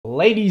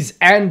Ladies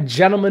and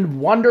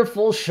gentlemen,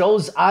 Wonderful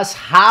shows us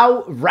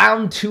how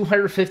round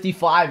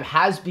 255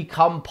 has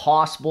become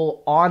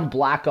possible on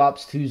Black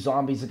Ops 2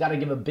 Zombies. I gotta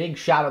give a big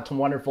shout out to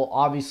Wonderful,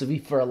 obviously,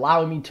 for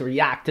allowing me to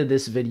react to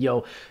this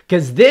video,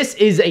 because this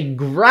is a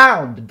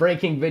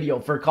groundbreaking video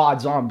for COD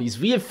Zombies.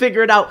 We have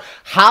figured out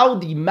how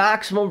the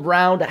maximum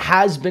round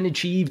has been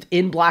achieved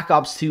in Black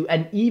Ops 2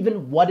 and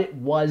even what it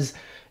was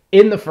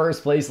in the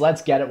first place.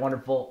 Let's get it,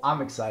 Wonderful.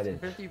 I'm excited.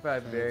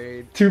 255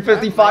 buried.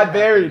 255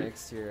 buried.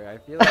 Next year. I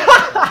feel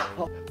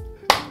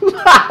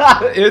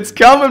like it's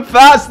coming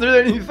faster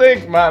than you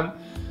think, man.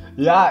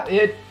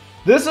 Yeah,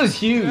 this is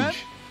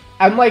huge.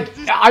 And like,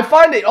 I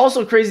find it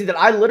also crazy that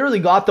I literally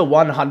got the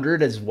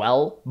 100 as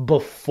well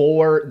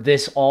before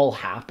this all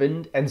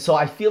happened. And so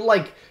I feel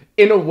like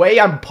in a way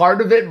I'm part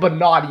of it, but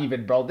not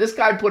even, bro. This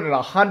guy put in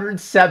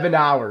 107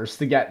 hours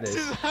to get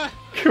this.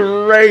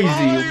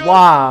 Crazy.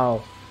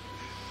 Wow.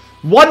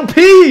 One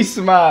Piece,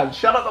 man.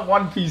 Shout out the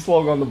One Piece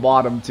logo on the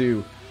bottom,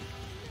 too.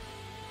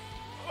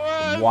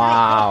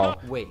 Wow.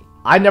 Wait.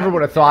 I never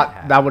would have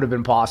thought that would have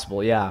been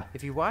possible, yeah.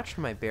 If you watched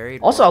my buried...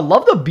 Also, I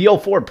love the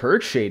BO4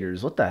 perk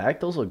shaders. What the heck?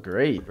 Those look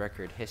great.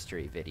 ...record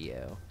history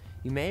video,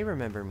 you may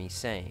remember me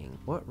saying,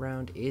 what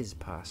round is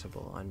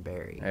possible on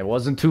buried? It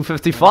wasn't My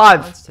 255.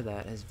 response to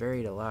that has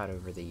varied a lot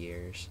over the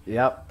years.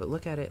 Yep. But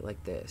look at it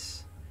like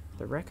this.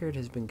 The record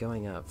has been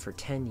going up for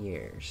 10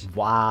 years.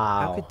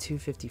 Wow. How could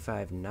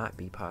 255 not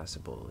be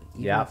possible,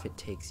 even Yep. if it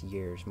takes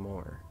years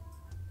more?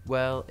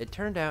 Well, it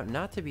turned out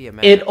not to be a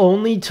matter... It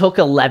only took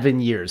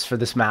 11 years for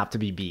this map to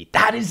be beat.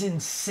 That is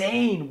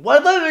insane.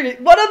 What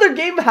other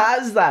game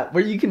has that,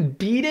 where you can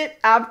beat it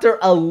after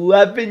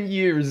 11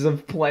 years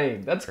of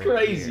playing? That's for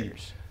crazy.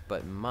 years,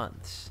 but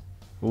months.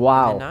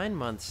 Wow. In the 9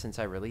 months since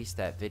I released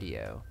that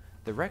video,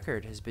 the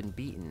record has been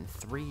beaten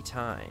 3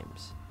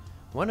 times.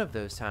 One of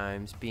those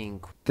times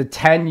being The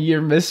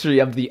 10-year mystery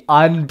of the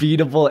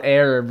unbeatable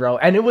era, bro.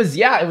 And it was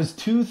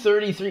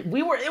 233.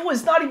 It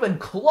was not even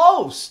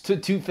close to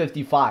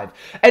 255.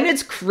 And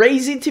it's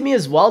crazy to me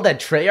as well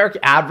that Treyarch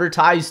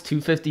advertised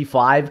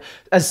 255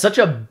 as such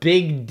a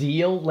big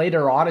deal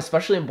later on,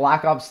 especially in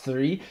Black Ops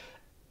 3.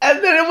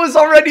 And then it was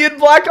already in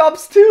Black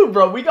Ops 2,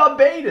 bro. We got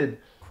baited.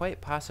 quite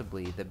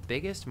possibly the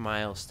biggest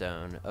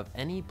milestone of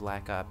any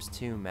Black Ops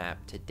 2 map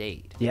to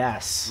date.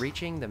 Yes.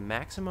 Reaching the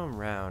maximum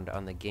round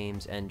on the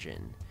game's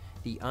engine,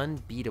 the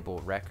unbeatable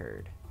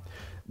record.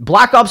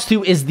 Black Ops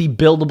 2 is the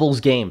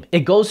buildables game.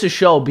 It goes to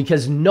show,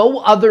 because no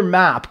other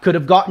map could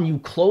have gotten you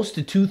close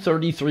to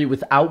 233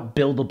 without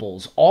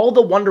buildables. All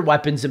the wonder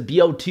weapons in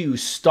BO2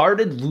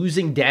 started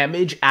losing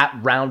damage at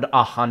round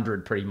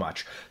 100 pretty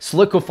much.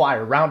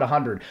 Solidifier round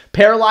 100.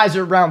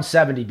 Paralyzer round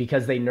 70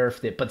 because they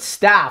nerfed it. But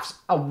staffs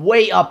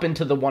way up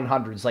into the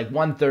 100s, like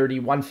 130,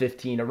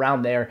 115,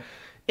 around there.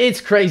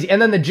 It's crazy.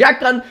 And then the jet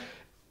gun,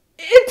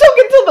 it took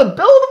until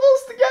the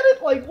buildables to get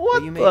it? Like, what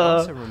But you may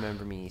also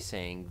remember me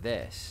saying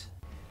this.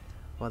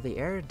 While the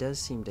era does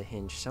seem to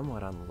hinge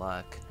somewhat on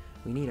luck,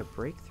 we need a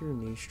breakthrough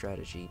new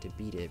strategy to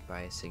beat it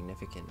by a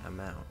significant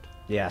amount.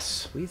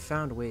 Yes. We've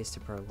found ways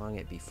to prolong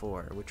it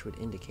before, which would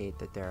indicate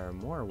that there are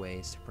more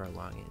ways to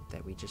prolong it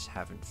that we just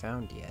haven't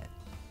found yet.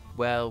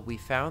 Well, we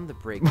found the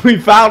breakthrough. We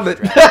found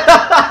it.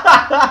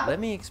 Let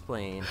me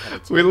explain how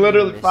the We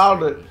literally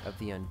found it. of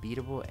the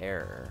unbeatable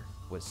error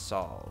was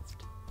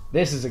solved.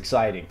 This is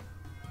exciting.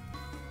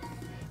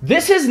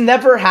 This has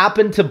never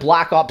happened to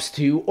Black Ops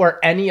 2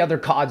 or any other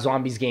COD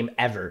Zombies game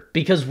ever,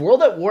 because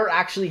World at War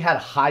actually had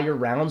higher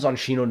rounds on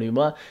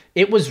Shinonuma.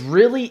 It was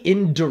really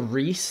in Der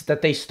Riese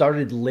that they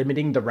started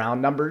limiting the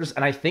round numbers,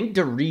 and I think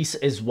Der Riese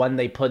is when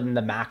they put in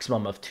the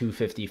maximum of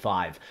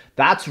 255.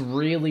 That's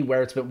really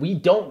where it's been. We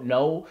don't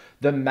know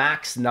the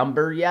max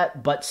number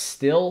yet, but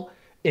still,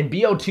 in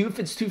BO2, if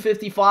it's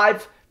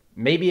 255,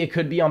 maybe it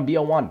could be on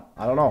BO1.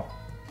 I don't know.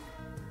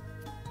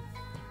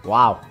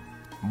 Wow.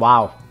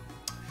 Wow.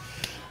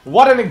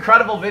 What an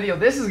incredible video.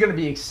 This is going to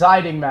be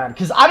exciting, man,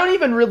 because I don't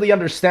even really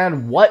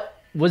understand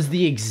what was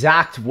the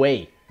exact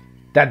way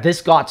that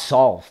this got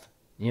solved.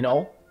 You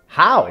know?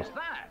 How?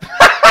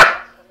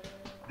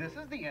 This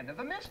is the end of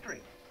the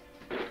mystery.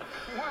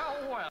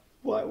 Well,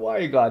 well. Why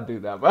you gotta do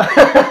that,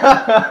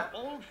 man?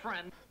 Old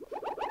friend.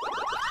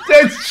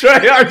 It's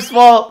Treyarch's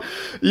fault.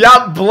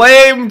 Yeah,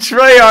 blame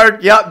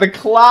Treyarch. Yeah, the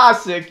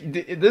classic.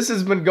 This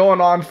has been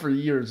going on for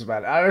years,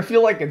 man. I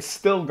feel like it's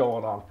still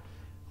going on.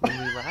 When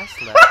we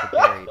last left the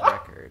buried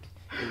record,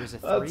 it was a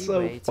That's so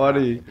three-way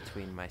funny. tie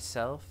between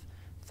myself,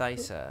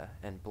 Thysa,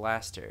 and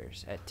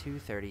Blasters at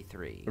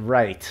 233.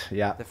 Right,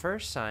 yeah. The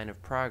first sign of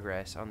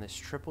progress on this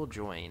triple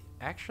joint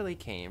actually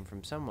came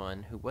from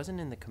someone who wasn't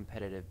in the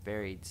competitive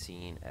buried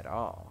scene at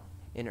all.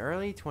 In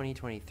early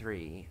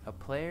 2023, a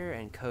player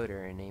and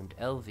coder named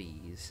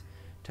LVs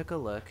took a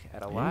look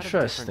at a lot of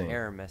different Interesting.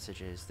 error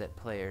messages that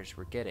players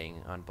were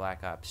getting on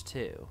Black Ops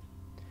 2.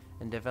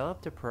 and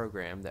developed a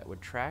program that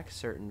would track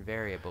certain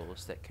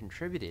variables that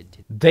contributed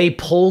to. They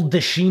pulled the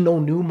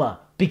Shinonuma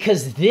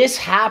because this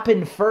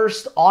happened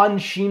first on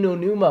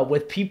Shinonuma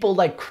with people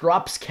like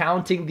Krups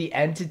counting the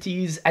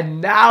entities,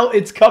 and now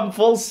it's come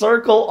full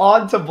circle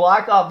onto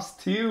Black Ops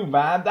 2,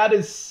 man. That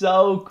is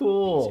so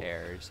cool. These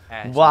errors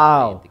as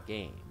Wow. you played the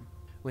game.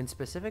 When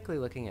specifically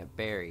looking at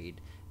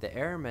Buried, the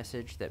error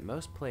message that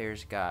most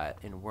players got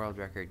in world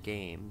record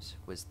games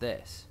was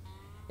this: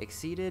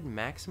 exceeded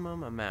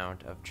maximum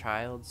amount of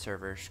child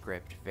server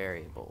script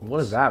variables. What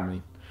does that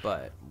mean?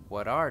 But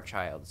what are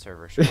child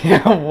server scripts?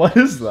 Yeah, what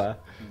is that?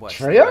 What's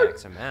Treyarch? the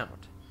max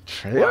amount?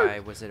 Treyarch? Why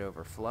was it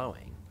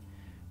overflowing?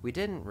 We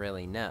didn't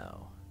really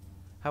know.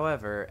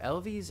 However,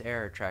 LV's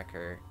error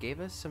tracker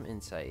gave us some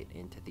insight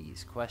into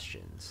these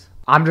questions.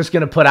 I'm just going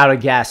to put out a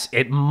guess.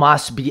 It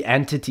must be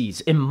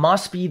entities. It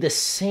must be the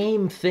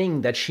same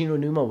thing that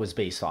Shinonuma was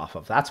based off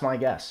of. That's my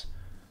guess.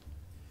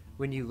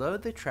 When you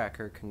load the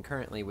tracker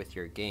concurrently with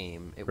your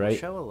game, it will Right.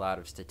 show a lot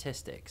of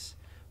statistics,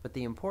 but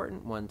the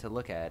important one to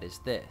look at is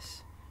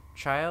this: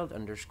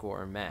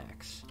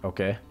 child_max.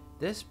 Okay.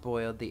 This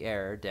boiled the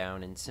error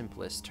down in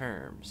simplest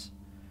terms.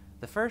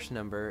 The first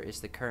number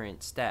is the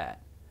current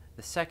stat.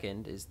 The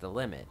second is the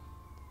limit.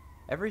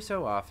 Every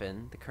so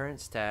often, the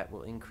current stat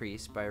will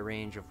increase by a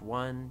range of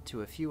 1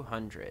 to a few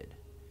hundred.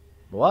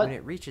 What? When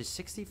it reaches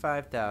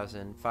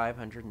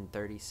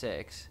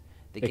 65,536,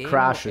 the It game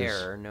crashes. will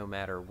error no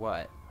matter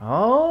what. The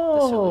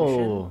Oh.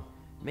 solution?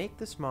 Make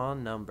the small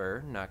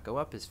number not go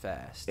up as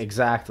fast.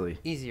 Exactly.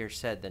 Easier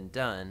said than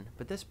done,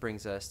 but this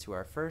brings us to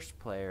our first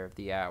player of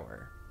the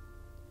hour.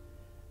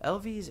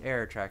 LV's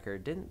error tracker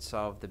didn't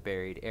solve the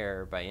buried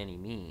error by any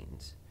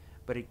means,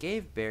 but it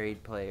gave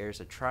buried players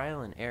a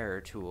trial and error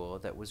tool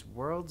that was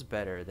worlds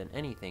better than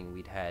anything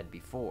we'd had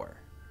before.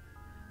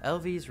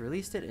 LV's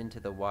released it into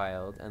the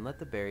wild and let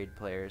the buried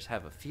players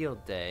have a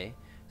field day,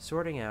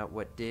 sorting out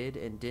what did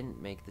and didn't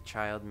make the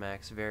child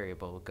max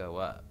variable go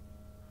up.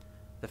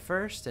 The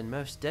first and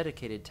most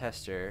dedicated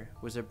tester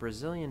was a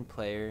Brazilian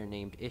player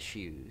named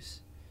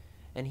Issues,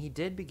 and he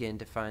did begin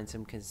to find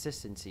some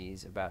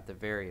consistencies about the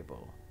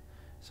variable.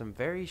 Some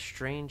very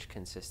strange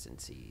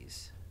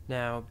consistencies.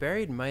 Now,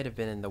 Buried might have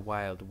been in the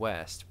Wild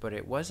West, but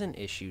it wasn't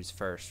Issues'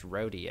 first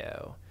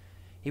rodeo.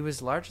 He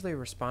was largely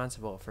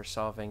responsible for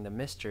solving the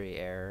mystery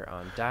error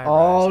on Die Rise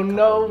Oh, a couple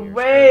no years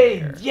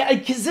way. earlier. Yeah,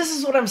 because this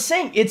is what I'm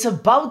saying. It's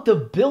about the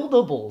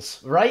buildables,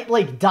 right?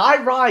 Like,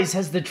 Die Rise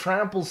has the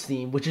tramples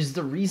theme, which is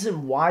the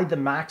reason why the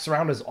max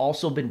round has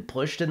also been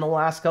pushed in the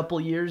last couple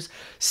years.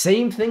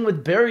 Same thing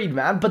with Buried,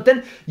 man. But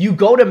then you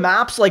go to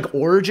maps like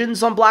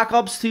Origins on Black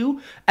Ops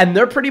 2, and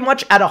they're pretty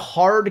much at a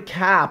hard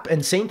cap.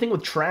 And same thing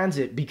with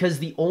Transit, because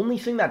the only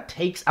thing that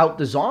takes out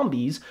the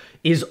zombies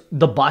is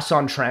the bus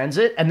on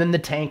Transit and then the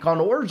tank on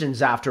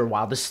Origins after a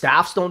while. The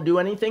staffs don't do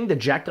anything. The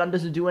jet gun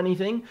doesn't do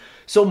anything.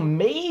 So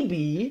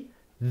maybe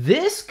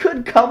this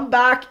could come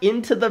back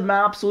into the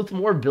maps with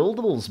more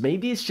buildables.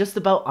 Maybe it's just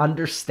about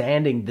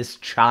understanding this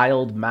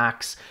child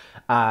max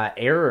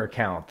error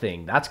count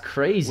thing. That's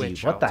crazy.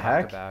 Which What I'll the talk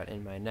heck? about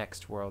in my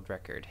next world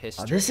record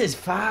history. This is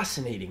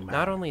fascinating, man.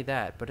 Not only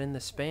that, but in the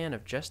span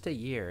of just a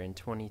year in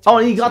 2022, Oh,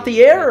 you got the we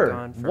had error.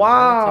 gone from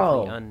Wow.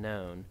 relatively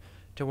unknown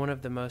to one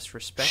of the most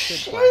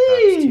respected Black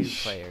Ops 2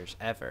 Sheesh. players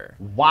ever.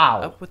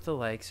 Wow. Up with the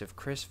likes of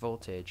Chris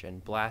Voltage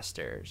and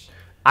Blasters.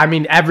 I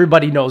mean,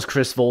 everybody knows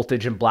Chris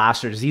Voltage and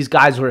Blasters. These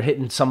guys were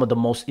hitting some of the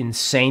most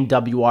insane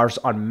WRs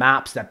on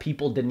maps that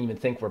people didn't even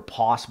think were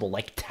possible.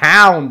 Like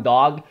Town,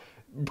 dog.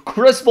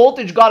 Chris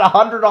Voltage got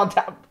 100 on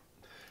Town.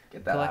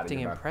 Get that out of Collecting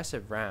here, man.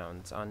 impressive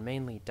rounds on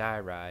mainly Die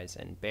Rise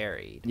and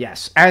Buried.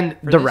 Yes, and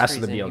For the this rest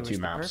of the reason, he BO2 was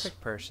maps. the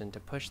perfect person to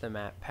push the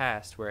map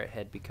past where it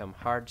had become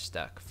hard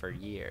stuck for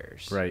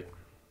years. Right.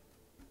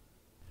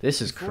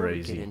 This is Before we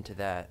crazy. get into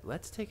that,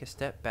 let's take a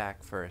step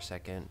back for a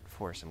second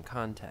for some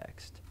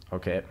context.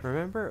 Okay.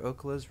 Remember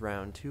Okla's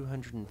round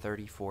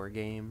 234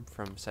 game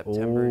from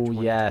September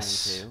 2022?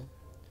 yes.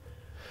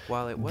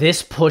 While it was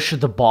This pushed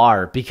the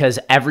bar because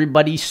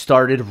everybody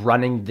started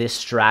running this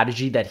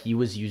strategy that he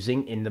was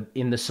using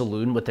in the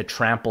saloon with the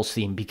tramples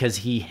theme because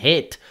he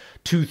hit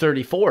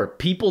 234.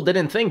 People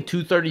didn't think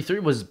 233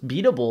 was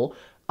beatable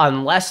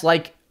unless,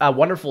 like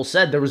Wonderful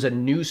said, there was a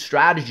new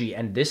strategy,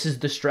 and this is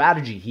the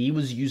strategy. He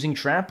was using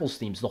tramples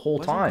themes the whole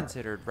wasn't time.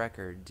 considered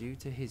record due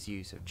to his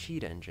use of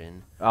Cheat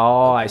Engine. Oh,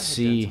 Okla I had done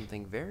see.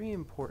 something very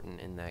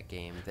important in that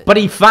game that But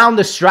he found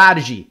the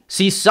strategy.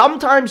 See,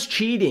 sometimes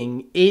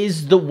cheating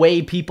is the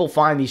way people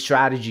find these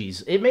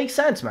strategies. It makes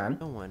sense, man.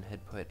 no one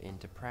had put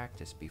into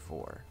practice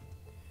before.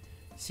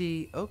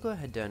 See, Okla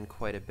had done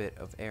quite a bit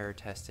of error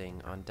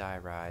testing on Die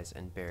Rise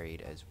and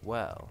Buried as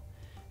well,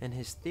 and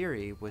his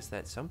theory was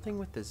that something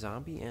with the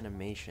zombie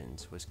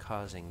animations was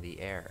causing the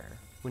error.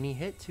 When he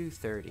hit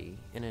 230,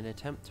 in an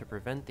attempt to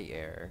prevent the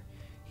error,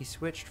 he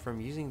switched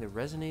from using the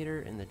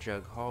resonator in the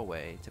Jug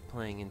hallway to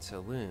playing in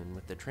Saloon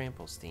with the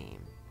Tramples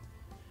theme.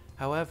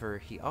 However,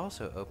 he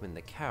also opened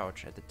the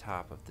couch at the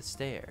top of the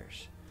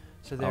stairs,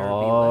 So there would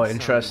be Oh, less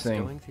interesting.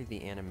 zombies going through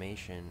the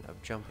animation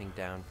of jumping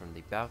down from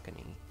the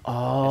balcony, as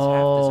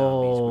half the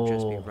zombies would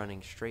just be Oh,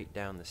 running straight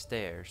down the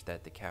stairs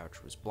that the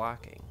couch was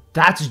blocking.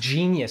 that's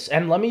genius.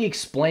 And let me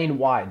explain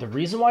why. The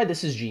reason why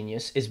this is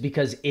genius is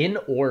because in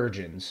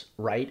Origins,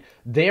 right,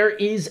 there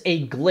is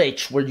a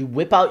glitch where you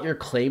whip out your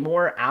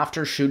claymore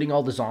after shooting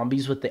all the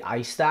zombies with the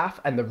ice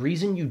staff. And the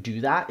reason you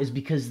do that is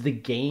because the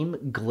game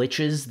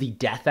glitches the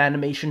death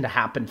animation to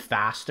happen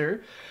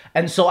faster.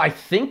 And so I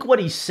think what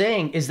he's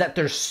saying is that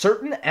there's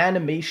certain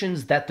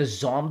animations that the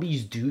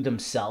zombies do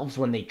themselves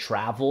when they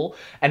travel,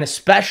 and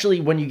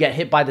especially when you get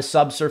hit by the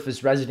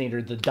subsurface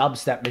resonator, the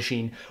dubstep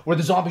machine, where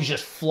the zombies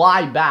just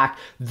fly back.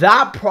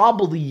 That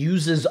probably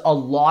uses a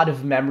lot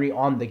of memory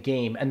on the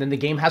game, and then the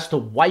game has to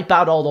wipe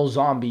out all those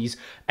zombies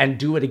and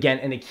do it again,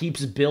 and it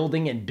keeps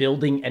building and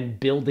building and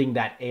building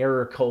that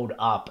error code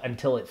up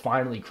until it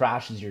finally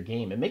crashes your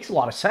game. It makes a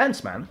lot of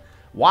sense, man.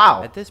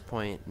 Wow. At this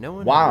point, no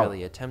one Wow. had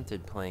really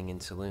attempted playing in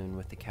Saloon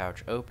with the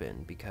couch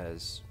open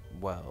because,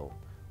 well,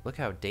 look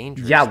how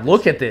dangerous. Yeah, this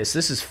look at is. this.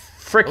 This is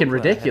freaking Okla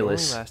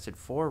ridiculous. Had only lasted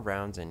 4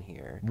 rounds in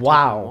here.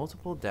 Wow. Taking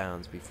multiple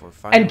downs before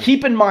finally. And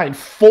keep in mind,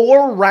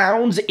 4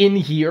 rounds in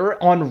here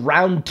on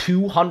round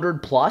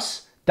 200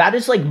 plus, that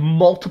is like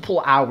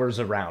multiple hours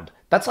around.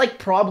 That's like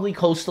probably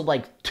close to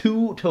like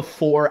 2 to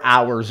 4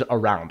 hours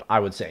around, I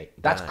would say.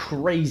 That's Dang.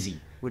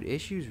 crazy. Would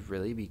issues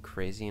really be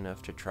crazy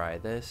enough to try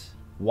this?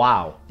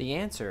 Wow. The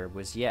answer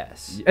was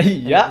yes. Yeah, And,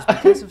 it was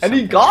because of and he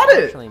something got I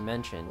it. actually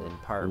mentioned in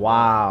part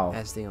Wow. 1,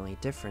 as the only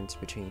difference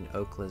between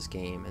Okla's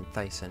game and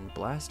Thyssen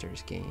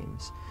Blaster's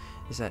games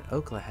is that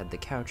Okla had the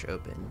couch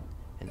open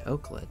and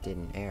Okla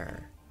didn't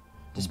error.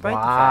 Despite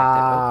the fact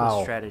that Wow.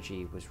 Okla's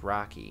strategy was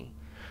rocky,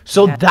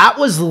 So that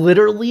was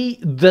literally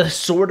the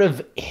sort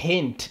of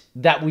hint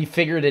that we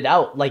figured it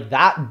out. Like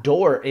that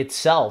door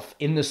itself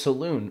in the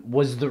saloon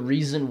was the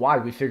reason why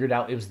we figured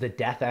out it was the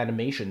death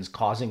animations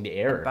causing the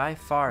error. by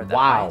far the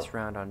Wow. highest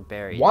round on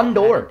Buried One that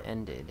door. hadn't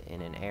ended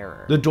in an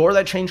error. The door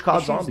that changed COD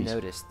Issues Zombies.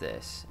 noticed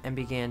this and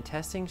began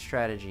testing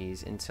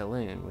strategies in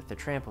Saloon with the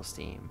trample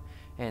steam,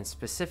 and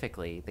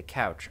specifically the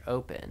couch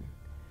open.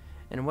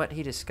 And what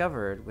he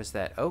discovered was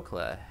that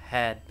Okla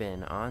had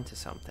been onto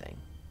something.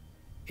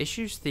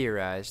 Issues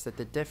theorized that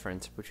the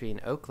difference between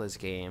Okla's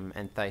game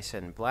and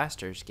Thyssen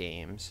Blaster's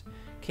games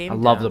came I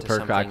love down the to perk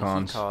something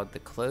icons. he called the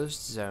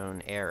closed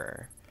zone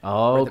error, where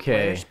the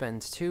player Okay.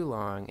 spends too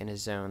long in a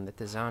zone that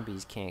the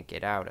zombies can't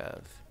get out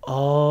of.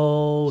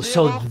 Oh,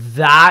 so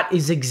that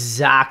is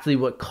exactly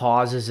what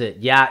causes it.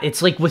 Yeah,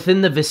 it's like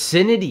within the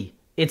vicinity.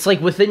 It's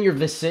like within your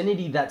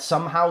vicinity that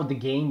somehow the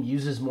game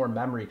uses more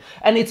memory.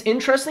 And it's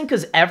interesting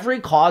because every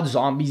COD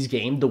Zombies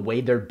game, the way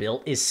they're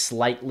built is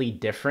slightly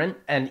different.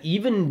 And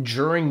even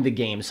during the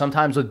game,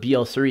 sometimes with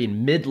BO3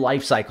 in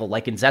mid-life cycle,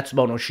 like in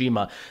Zetsubo no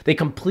Shima, they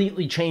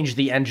completely changed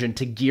the engine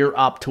to gear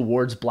up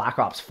towards Black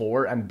Ops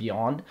 4 and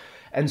beyond.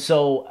 And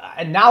so,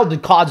 and now the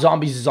COD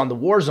Zombies is on the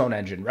Warzone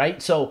engine,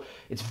 right? So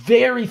it's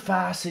very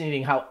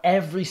fascinating how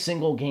every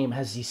single game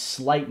has these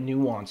slight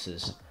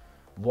nuances.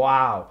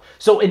 Wow.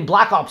 So in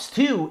Black Ops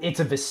 2, it's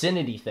a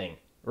vicinity thing,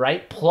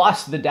 right?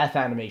 Plus the death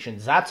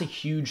animations. That's a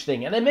huge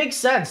thing. And it makes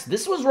sense.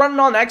 This was running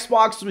on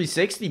Xbox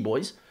 360,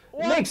 boys.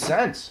 It makes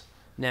sense.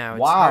 Now,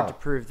 it's Wow. hard to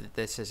prove that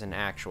this is an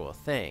actual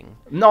thing.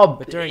 No,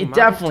 But during it modded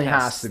definitely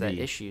has tests to that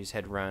be. Issues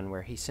had run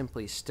where he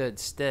simply stood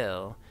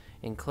still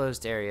in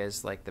closed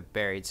areas like the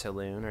Buried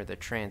Saloon or the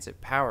Transit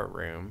Power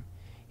Room,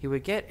 he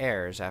would get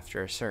errors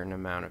after a certain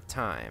amount of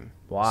time.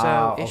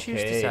 Wow, So Issues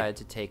okay. decided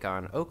to take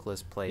on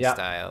Okla's Yep.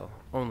 playstyle,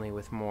 only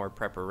with more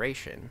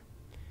preparation.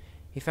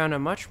 He found a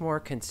much more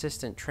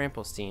consistent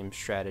trample steam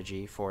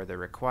strategy for the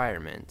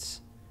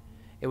requirements.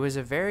 It was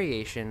a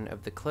variation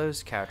of the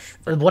closed couch.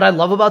 What I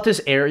love about this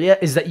area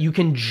is that you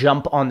can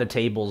jump on the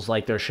tables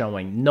like they're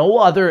showing. No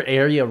other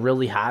area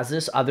really has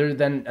this other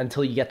than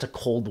until you get to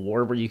Cold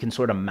War where you can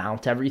sort of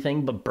mount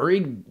everything. But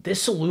Buried,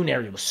 this saloon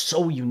area was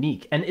so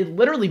unique. And it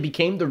literally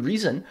became the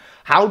reason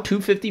how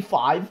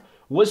 255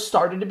 was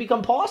starting to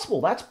become possible.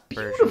 That's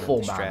version beautiful,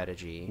 of the man.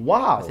 strategy.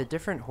 Wow. With a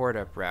different horde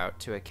up route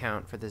to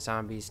account for the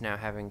zombies now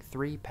having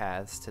 3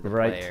 paths to the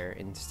Right. player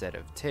instead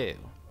of 2.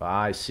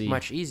 I see.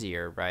 Much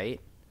easier, right?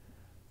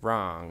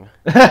 Wrong.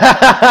 This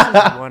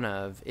is one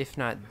of, if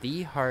not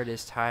the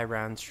hardest high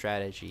round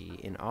strategy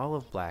in all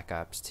of Black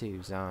Ops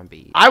 2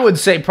 Zombies. I would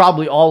say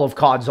probably all of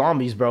COD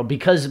Zombies, bro,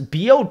 because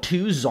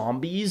BO2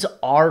 zombies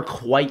are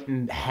quite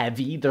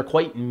heavy. They're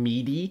quite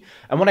meaty.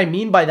 And what I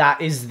mean by that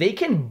is they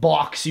can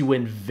box you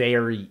in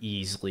very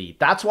easily.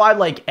 That's why,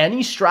 like, any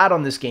strat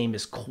on this game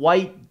is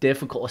quite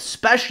difficult,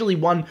 especially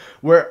one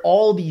where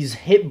all these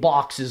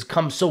hitboxes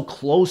come so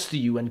close to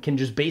you and can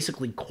just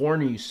basically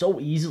corner you so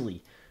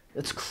easily.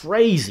 It's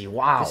crazy.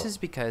 Wow. This is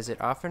because it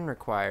often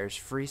requires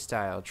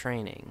freestyle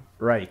training.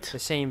 Right. The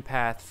same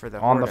path for the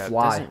On the horde up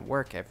fly. doesn't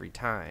work every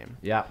time.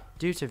 Yeah.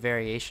 Due to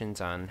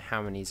variations on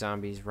how many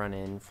zombies run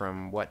in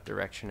from what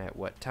direction at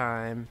what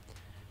time,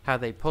 how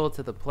they pull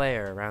to the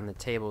player around the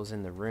tables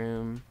in the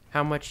room,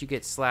 how much you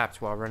get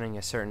slapped while running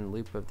a certain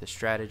loop of the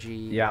strategy,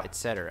 Yeah.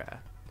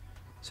 etc.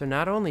 So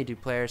not only do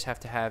players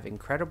have to have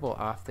incredible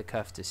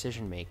off-the-cuff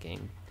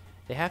decision-making,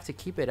 They have to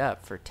keep it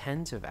up for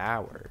tens of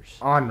hours.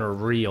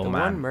 Unreal, The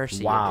man. one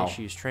mercy Wow. of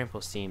Issue's Trample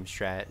Steam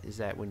strat is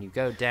that when you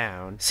go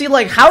down, See,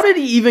 like, how did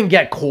he even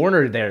get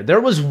cornered there?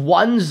 There was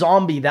one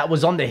zombie that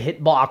was on the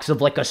hitbox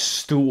of, like, a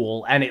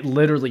stool, and it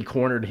literally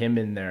cornered him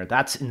in there.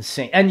 That's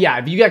insane. And yeah,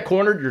 if you get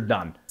cornered, you're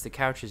done. the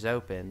couch is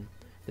open,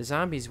 the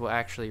zombies will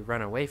actually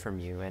run away from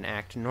you and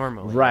act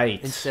normally.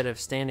 Right. Instead of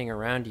standing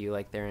around you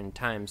like they're in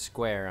Times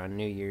Square on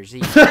New Year's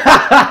Eve.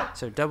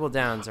 So double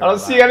downs are I a don't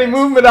lot see any less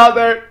movement out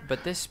there.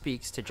 But this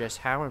speaks to just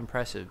how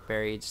impressive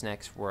Buried's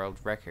next world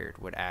record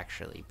would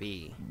actually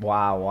be.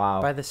 Wow,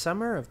 wow. By the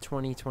summer of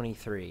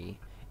 2023,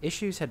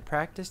 Issues had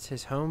practiced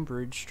his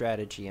home-brewed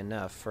strategy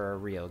enough for a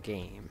real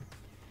game.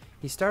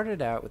 He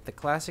started out with the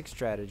classic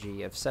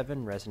strategy of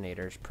 7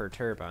 resonators per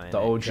turbine. The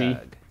at OG.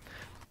 Jug,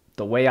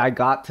 The way I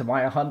got to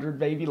my 100,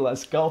 baby.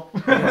 Let's go.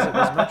 because it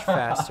was much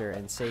faster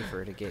and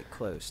safer to get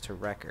close to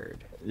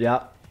record.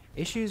 Yeah.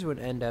 Issues would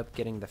end up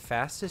getting the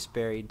fastest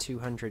buried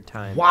 200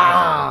 time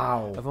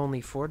Wow. ever of only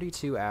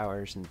 42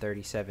 hours and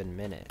 37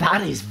 minutes.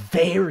 That is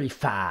very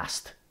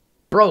fast.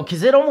 Bro,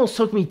 because it almost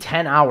took me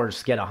 10 hours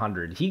to get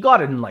 100. He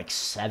got it in like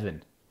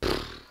 7.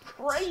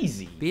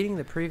 Crazy. Beating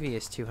the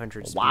previous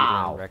 200 speedrun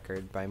Wow.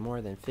 record by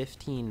more than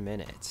 15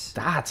 minutes.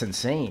 That's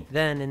insane.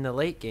 Then, in the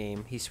late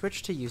game, he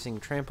switched to using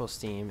Trample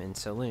Steam in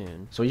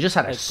Saloon, So he just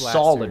had a like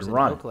solid Blasters and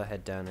run. Okla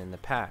had done in the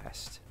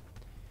past.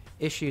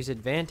 Issue's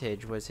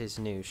advantage was his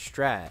new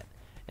strat,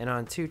 and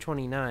on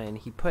 229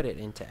 he put it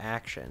into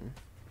action.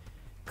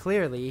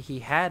 Clearly, he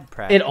had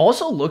practice. It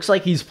also looks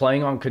like he's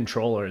playing on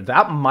controller.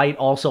 That might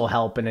also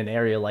help in an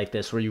area like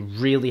this where you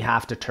really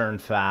have to turn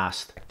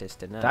fast.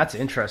 Enough. That's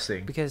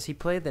interesting. Because he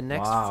played the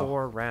next Wow.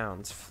 4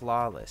 rounds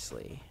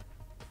flawlessly.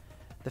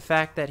 The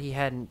fact that he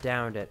hadn't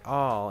downed at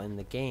all in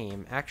the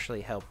game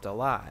actually helped a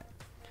lot,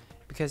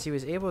 because he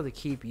was able to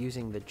keep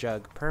using the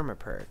Jug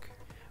permaperk,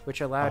 which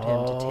allowed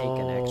him to take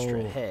an extra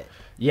Oh. hit.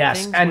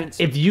 Yes, Things and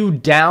went if you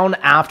down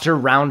after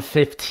round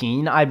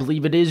 15, I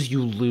believe it is,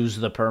 you lose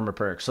the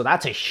permaperk. So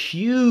that's a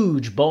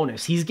huge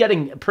bonus. He's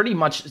getting pretty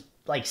much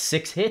like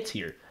 6 hits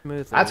here.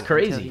 Smoothly That's until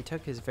crazy. he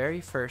took his very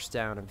first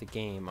down of the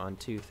game on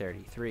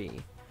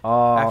 233,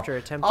 Oh, after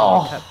attempting a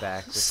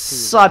cutback with 2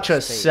 such a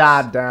little space.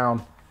 sad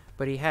down.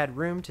 But he had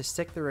room to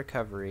stick the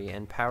recovery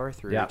and power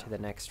through Yeah. to the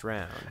next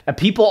round. And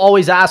people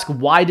always ask,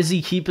 why does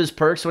he keep his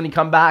perks when he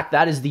come back?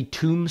 That is the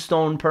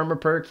Tombstone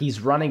permaperk. He's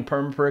running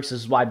permaperks.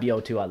 This is why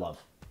BO2 I love.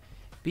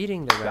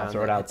 Beating the round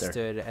throw it that out had there.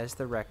 stood as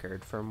the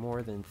record for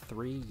more than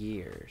 3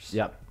 years.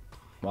 Yep.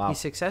 Wow. He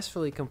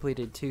successfully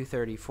completed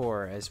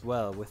 234 as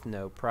well with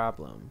no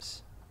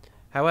problems.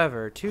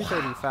 However,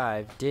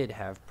 235 did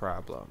have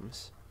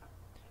problems.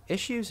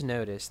 Issues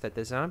noticed that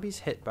the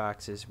zombies'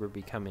 hitboxes were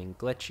becoming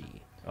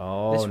glitchy.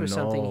 Oh, This was no.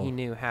 something he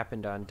knew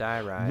happened on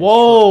Die Rise.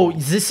 Whoa,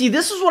 see,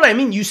 this is what I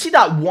mean. You see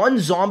that one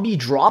zombie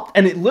dropped,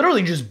 and it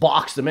literally just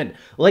boxed them in.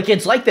 Like,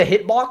 it's like the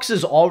hitbox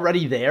is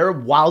already there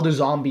while the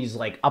zombie's,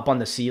 like, up on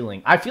the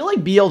ceiling. I feel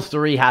like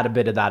BL3 had a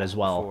bit of that as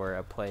well. Before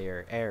a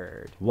player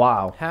errored.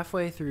 Wow.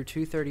 Halfway through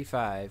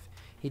 235,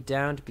 he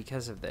downed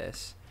because of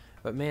this,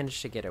 but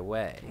managed to get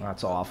away.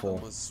 That's That awful.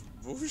 was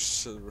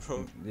bullshit,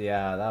 bro.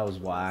 Yeah, that was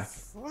whack.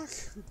 Fuck.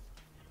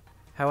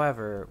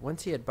 However,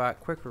 once he had bought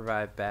Quick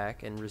Revive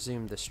back and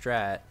resumed the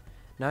strat,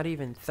 not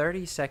even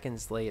 30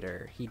 seconds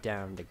later, he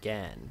downed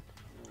again.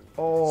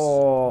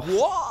 Oh,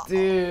 What?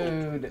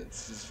 dude.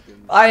 It's just gonna-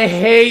 I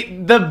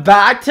hate the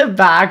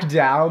back-to-back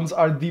downs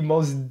are the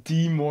most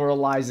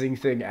demoralizing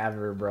thing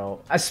ever, bro.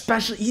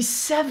 Especially he's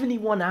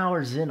 71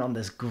 hours in on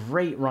this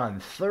great run.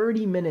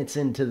 30 minutes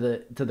into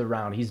the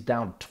round, he's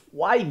down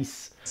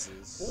twice.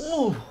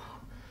 Ooh.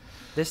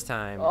 This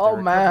time, Oh, the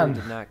recovery man.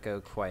 did not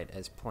go quite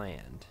as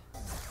planned.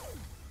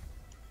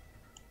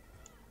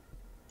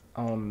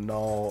 Oh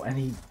no.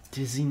 And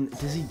does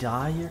he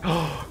die here?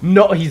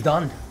 No, he's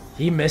done.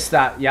 He missed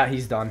that. Yeah,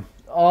 he's done.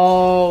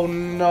 Oh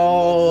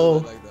no.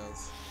 Like that.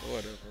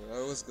 Whatever.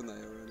 I was gonna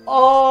error.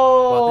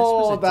 Oh, While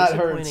this was a that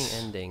disappointing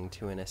hurts. ending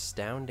to an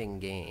astounding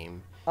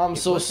game, I'm it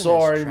so wasn't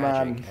sorry, as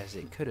tragic man. as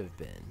it could have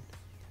been.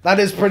 That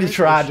is pretty Because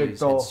tragic, Issues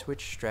though. had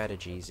switched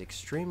strategies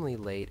extremely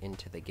late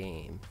into the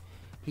game.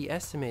 He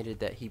estimated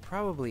that he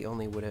probably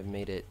only would have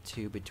made it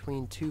to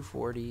between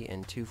 240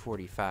 and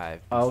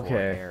 245 before Okay.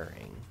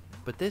 erring.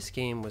 But this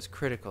game was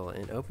critical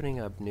in opening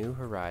up new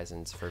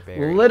horizons for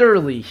Barry.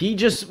 Literally, he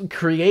just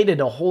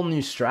created a whole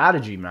new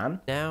strategy,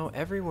 man. Now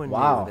everyone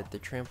Wow. knew that the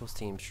Trample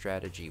Steam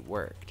strategy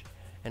worked,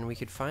 and we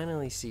could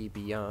finally see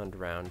beyond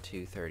round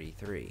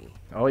 233.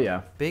 Oh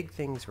yeah. Big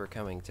things were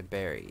coming to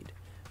Buried,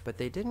 but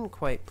they didn't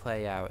quite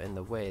play out in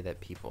the way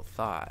that people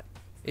thought.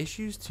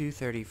 Issues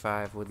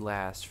 235 would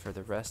last for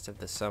the rest of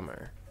the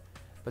summer,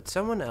 but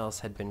someone else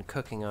had been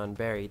cooking on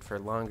Buried for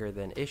longer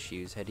than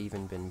Issues had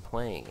even been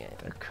playing it.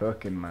 They're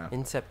cooking, man.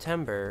 In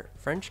September,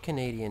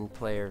 French-Canadian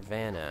player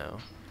Vano,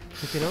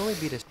 who could only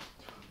beat a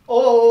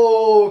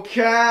Oh,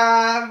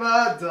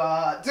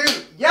 Canada.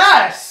 Dude,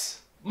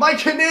 yes! My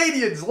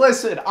Canadians,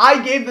 listen,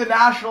 I gave the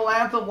national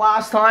anthem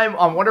last time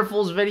on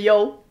Wonderful's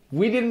video.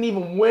 We didn't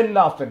even win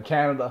nothing,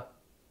 Canada.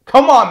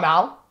 Come on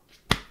now.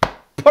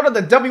 part of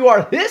the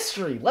WR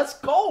history. Let's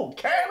go,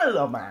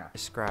 Canada, man.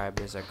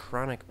 described as a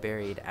chronic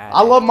buried addict,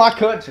 I love my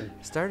country.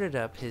 started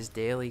up his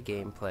daily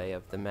gameplay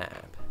of the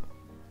map.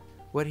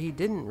 What he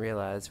didn't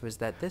realize was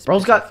that this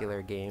Bro's got-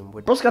 particular game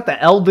would Bro's got the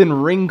Elden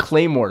Ring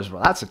claymores,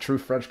 bro. That's a true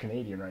French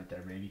Canadian right there,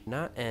 baby.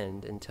 not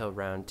end until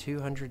round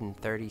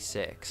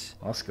 236,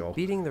 Let's go.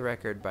 beating the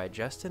record by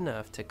just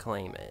enough to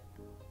claim it.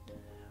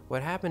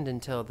 What happened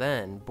until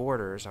then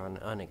borders on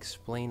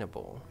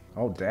unexplainable.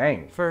 Oh,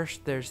 dang.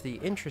 First, there's the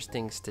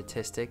interesting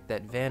statistic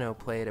that Vano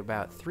played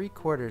about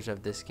 3/4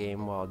 of this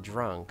game while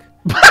drunk.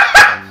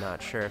 I'm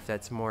not sure if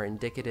that's more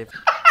indicative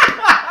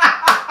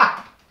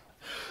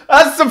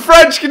That's the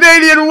French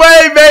Canadian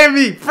way,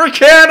 baby! For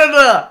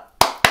Canada!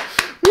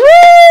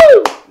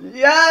 Woo!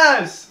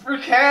 Yes! For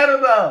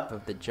Canada!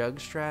 of the jug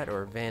strat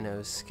or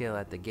Vano's skill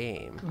at the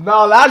game.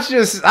 No, that's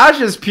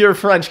just pure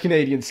French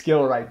Canadian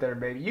skill right there,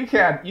 baby. You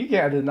can't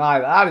deny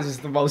that. That is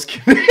just the most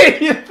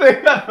Canadian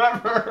thing I've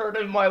ever heard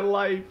in my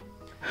life.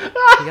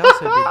 He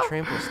also did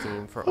Trample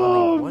Steam for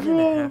only Oh,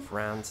 1.5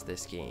 rounds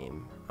this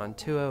game, on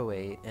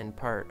 208 and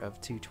part of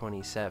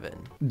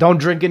 227. Don't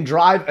drink and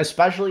drive,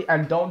 especially,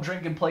 and don't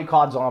drink and play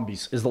COD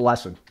Zombies is the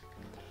lesson.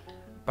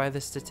 By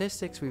the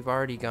statistics we've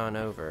already gone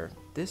over,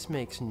 this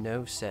makes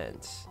no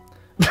sense.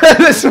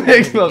 This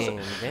makes In the no game,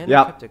 sense. Vano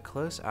Yep. kept a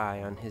close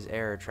eye on his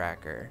error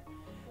tracker,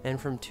 and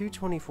from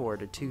 224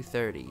 to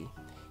 230,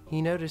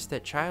 he noticed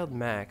that Child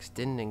Max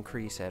didn't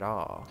increase at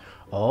all. Is it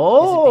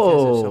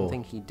because of Oh.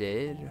 something he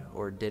did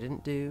or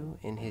didn't do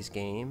in his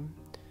game?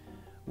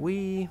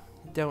 We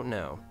don't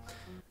know.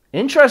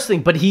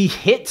 Interesting, but he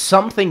hit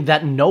something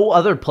that no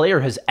other player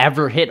has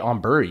ever hit on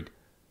Buried.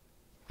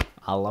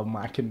 I love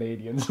my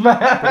Canadians, man.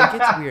 But it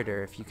gets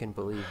weirder if you can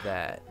believe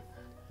that.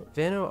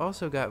 Vano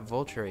also got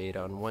Vulturade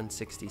on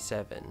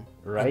 167,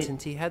 Right. and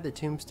since he had the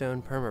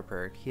Tombstone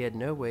permaperk, he had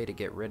no way to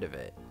get rid of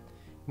it,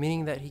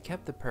 meaning that he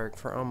kept the perk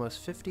for almost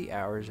 50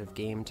 hours of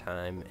game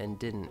time and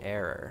didn't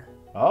error.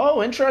 Oh,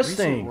 Recent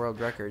interesting. world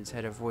records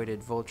had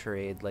avoided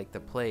Vulturade like the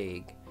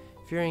plague,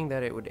 fearing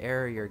that it would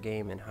error your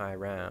game in high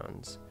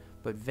rounds,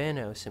 but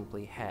Vano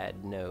simply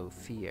had no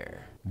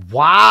fear.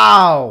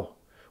 Wow.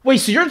 Wait,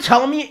 so you're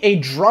telling me a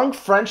drunk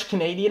French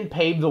Canadian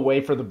paved the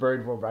way for the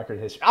Buried World Record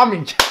history? I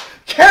mean,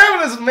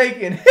 Canada's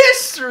making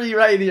history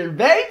right here,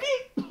 baby.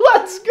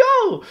 Let's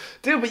go.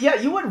 Dude, but yeah,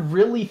 you would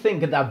really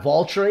think that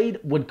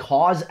Vulturade would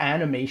cause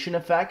animation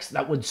effects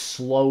that would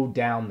slow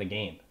down the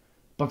game.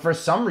 But for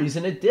some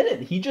reason it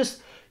didn't.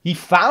 He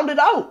found it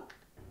out.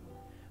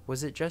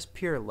 Was it just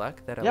pure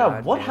luck that Yeah,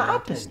 allowed what Vano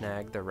happened? to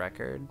snag the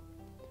record?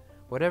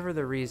 Whatever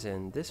the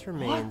reason, this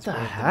remains the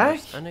one of heck? the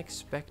most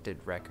unexpected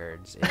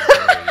records in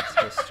Buried's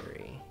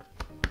history.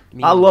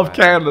 I love Meanwhile,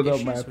 Canada,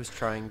 Issues man. was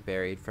trying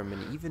Buried from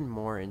an even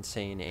more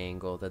insane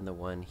angle than the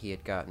one he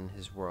had gotten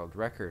his world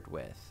record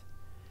with.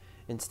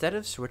 Instead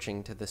of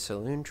switching to the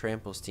Saloon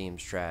Trample Steam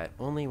strat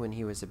only when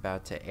he was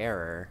about to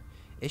error,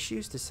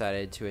 Issues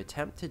decided to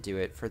attempt to do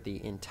it for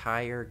the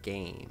entire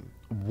game.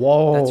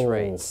 Whoa. That's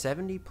right,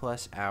 70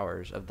 plus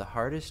hours of the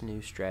hardest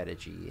new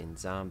strategy in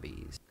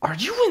Zombies. Are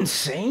you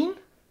insane?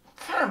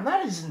 Fam,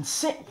 that is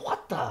insane.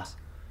 What the?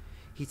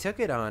 He took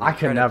it on I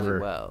could incredibly never.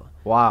 well.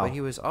 Wow. But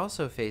he was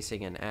also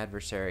facing an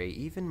adversary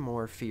even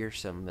more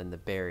fearsome than the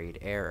Buried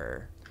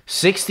error.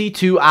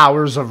 62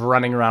 hours of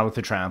running around with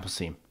the trample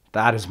team.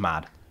 That is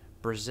mad.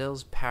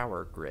 Brazil's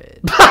Power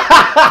Grid.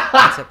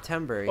 In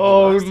September, he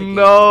Oh, lost the game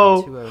no.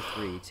 on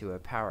 203 to a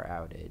power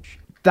outage.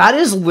 That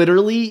is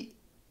literally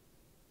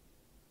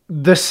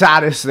the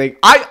saddest thing.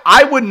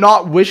 I would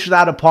not wish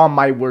that upon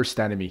my worst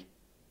enemy.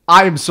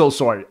 I am so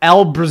sorry.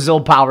 El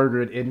Brazil Power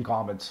Grid in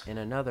comments. And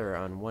another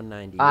on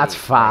 198 That's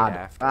right fad.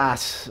 after.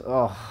 That's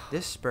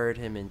This spurred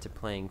him into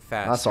playing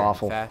faster That's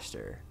awful. and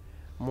faster,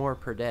 more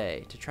per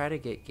day, to try to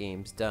get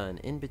games done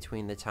in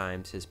between the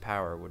times his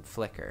power would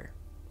flicker.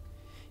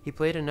 He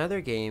played another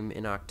game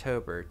in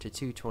October to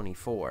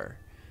 224,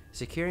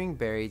 securing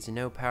Buried's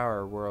no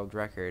power world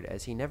record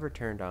as he never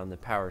turned on the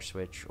power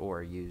switch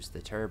or used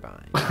the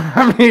turbine.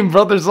 I mean,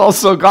 brother's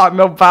also got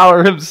no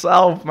power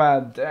himself,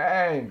 man.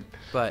 Dang.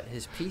 But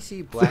his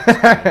PC black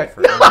screened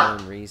for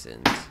unknown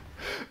reasons.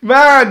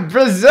 Man,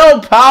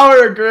 Brazil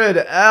Power Grid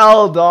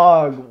L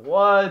dog.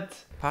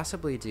 What?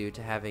 Possibly due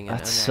to having an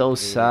That's so unactivated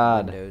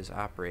sad. Windows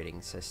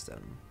operating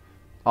system.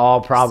 Oh,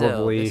 Still,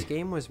 probably. this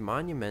game was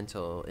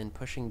monumental in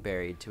pushing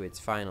Buried to its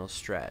final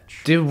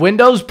stretch. Dude,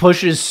 Windows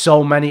pushes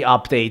so many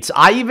updates.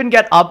 I even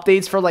get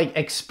updates for like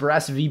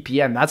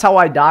ExpressVPN. That's how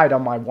I died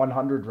on my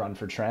 100 run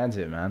for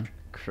Transit, man.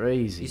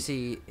 Crazy. You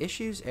see,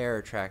 Issue's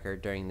error tracker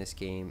during this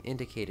game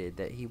indicated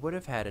that he would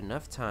have had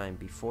enough time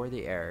before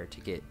the error to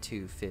get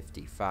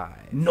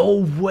 255. No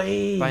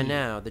way. By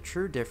now, the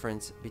true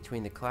difference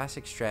between the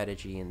classic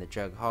strategy in the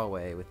Jug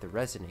hallway with the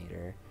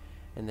Resonator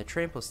and the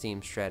Trample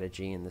Steam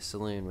strategy in the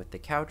saloon with the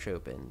couch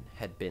open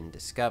had been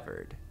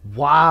discovered.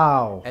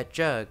 Wow. At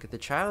Jug, the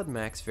child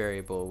max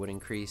variable would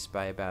increase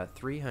by about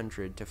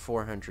 300 to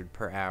 400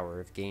 per hour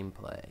of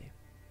gameplay.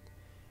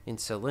 In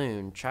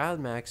Saloon, child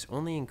max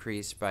only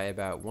increased by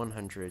about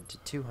 100 to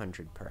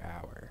 200 per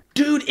hour.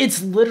 Dude,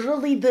 it's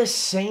literally the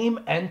same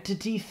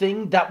entity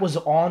thing that was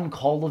on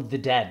Call of the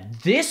Dead.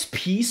 This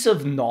piece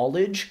of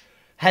knowledge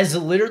has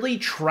literally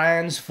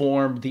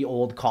transformed the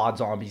old COD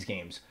Zombies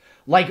games.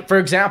 Like, for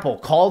example,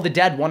 Call of the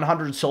Dead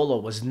 100 solo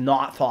was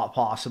not thought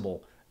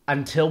possible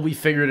until we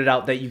figured it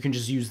out that you can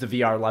just use the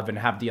VR11,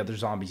 have the other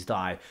zombies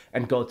die,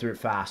 and go through it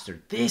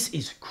faster. This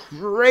is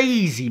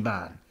crazy,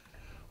 man.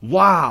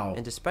 Wow.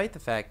 And despite the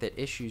fact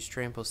that Issue's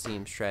Trample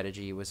Steam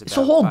strategy was It's a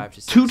about whole 5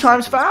 to 6 2 times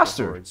seconds per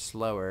faster. horde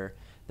slower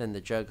than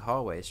the Jug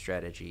Hallway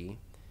strategy,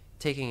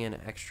 taking an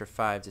extra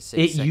 5 to 6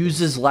 It seconds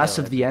uses to less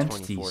kill of the every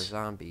 24 entities.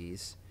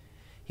 zombies,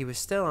 he was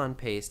still on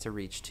pace to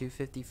reach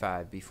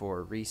 255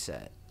 before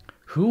reset.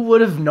 Who would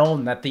have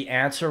known that the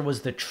answer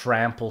was the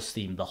trample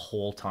steam the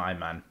whole time,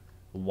 man?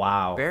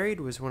 Wow.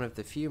 Buried was one of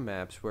the few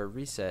maps where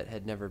reset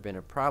had never been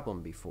a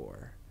problem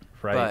before.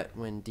 Right. But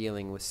when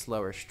dealing with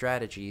slower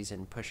strategies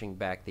and pushing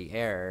back the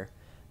error,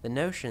 the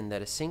notion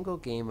that a single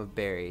game of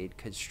Buried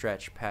could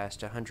stretch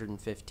past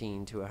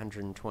 115 to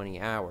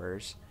 120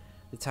 hours,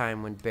 the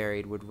time when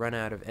Buried would run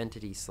out of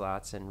entity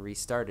slots and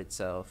restart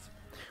itself,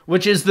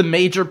 Which is the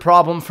major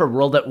problem for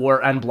World at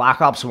War and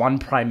Black Ops 1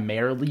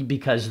 primarily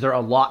because they're a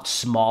lot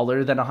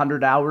smaller than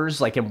 100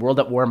 hours. Like in World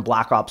at War and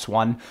Black Ops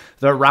 1,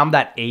 they're around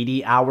that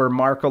 80-hour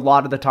mark a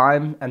lot of the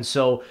time. And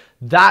so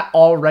that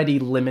already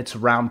limits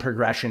round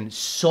progression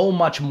so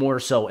much more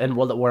so in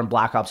World at War and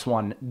Black Ops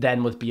 1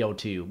 than with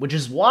BO2. Which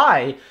is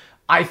why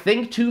I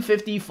think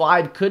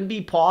 255 could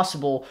be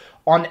possible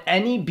on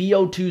any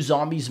BO2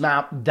 Zombies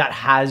map that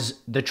has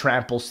the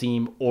trample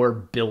steam or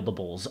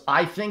buildables.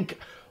 I think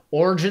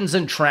Origins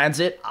and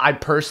Transit, I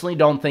personally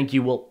don't think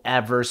you will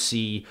ever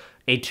see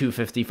a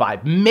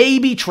 255.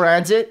 Maybe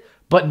Transit,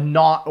 but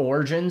not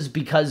Origins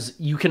because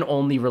you can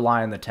only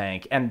rely on the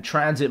tank. And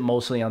Transit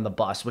mostly on the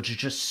bus, which is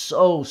just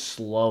so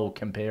slow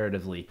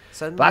comparatively.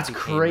 suddenly That's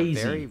became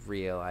crazy. a very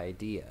real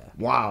idea.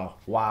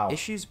 Wow.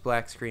 Issue's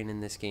black screen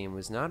in this game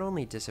was not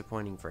only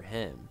disappointing for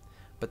him,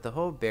 but the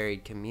whole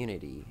Buried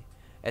community,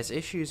 as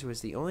Issues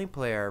was the only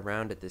player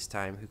around at this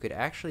time who could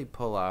actually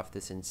pull off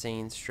this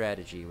insane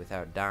strategy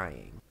without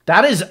dying.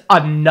 That is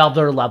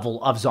another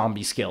level of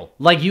zombie skill.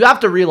 Like, you have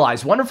to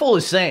realize, Wonderful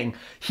is saying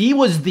he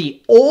was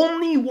the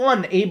only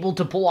one able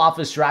to pull off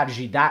a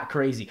strategy that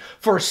crazy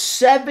for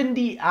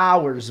 70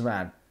 hours,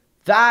 man.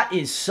 That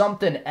is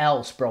something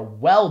else, bro.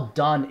 Well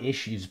done,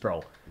 Issues,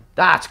 bro.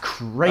 That's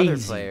crazy.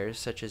 Other players,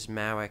 such as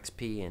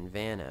MauXP and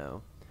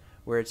Vano,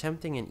 were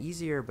attempting an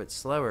easier but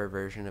slower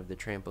version of the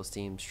Trample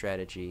Steam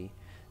strategy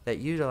that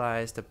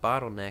utilized a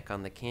bottleneck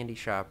on the candy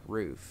shop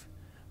roof,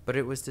 but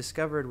it was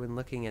discovered when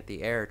looking at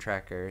the error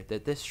tracker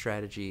that this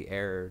strategy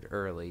errored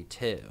early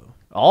too.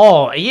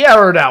 Oh, he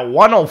errored at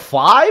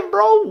 105,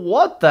 bro?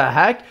 What the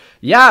heck?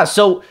 Yeah,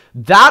 so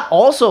that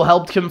also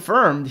helped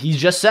confirm, he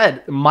just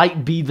said,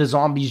 might be the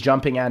zombies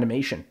jumping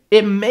animation.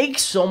 It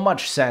makes so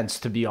much sense,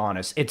 to be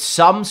honest. It's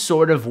some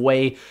sort of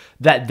way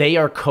that they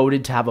are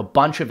coded to have a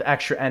bunch of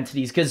extra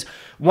entities. Because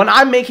when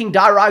I'm making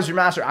Die Rise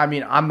Remaster, I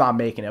mean, I'm not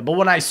making it. But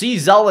when I see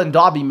Zella and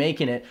Dobby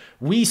making it,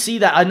 we see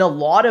that in a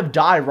lot of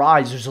Die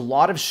Rise, there's a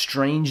lot of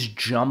strange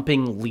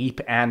jumping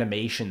leap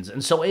animations.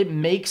 And so it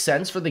makes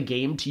sense for the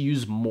game to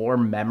use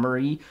more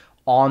memory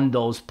on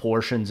those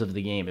portions of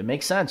the game. It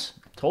makes sense.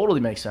 Totally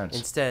makes sense.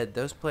 Instead,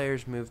 those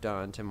players moved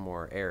on to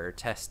more error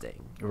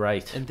testing.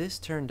 Right. And this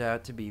turned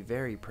out to be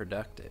very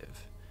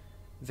productive.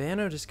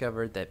 Vano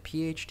discovered that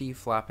PhD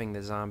flopping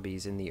the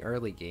zombies in the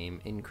early game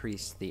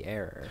increased the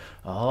error.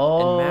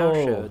 Oh. And Mao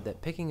showed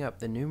that picking up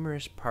the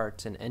numerous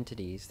parts and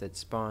entities that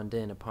spawned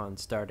in upon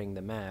starting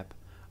the map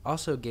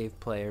also gave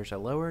players a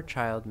lower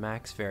child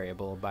max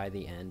variable by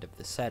the end of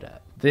the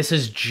setup. This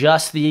is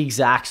just the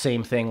exact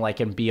same thing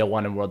like in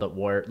BO1 and World at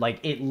War. Like,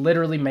 it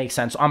literally makes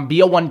sense. On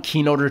BO1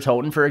 Keynote or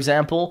Toten, for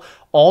example,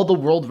 all the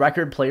world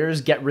record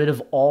players get rid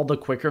of all the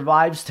quick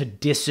revives to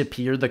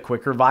disappear the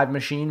quick revive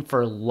machine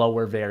for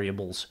lower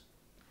variables.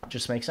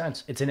 Just makes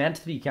sense. It's an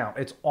entity count.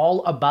 It's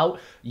all about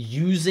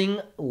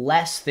using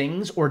less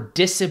things or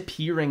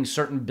disappearing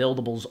certain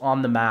buildables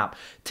on the map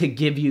to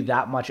give you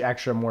that much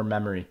extra more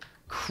memory.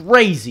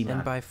 Crazy, man.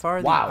 And by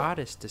far Wow. the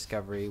oddest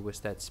discovery was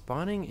that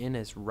spawning in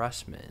as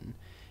Russman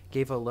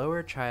gave a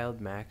lower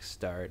child max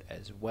start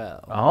as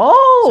well.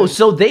 Oh,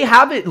 so they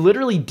have it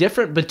literally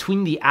different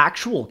between the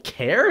actual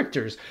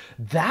characters.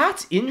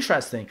 That's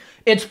interesting.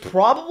 It's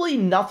probably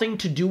nothing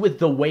to do with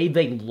the way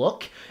they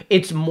look.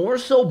 It's more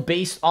so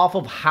based off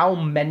of how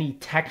many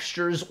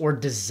textures or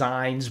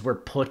designs were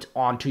put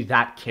onto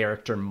that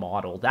character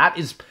model. That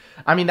is,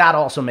 I mean, that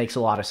also makes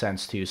a lot of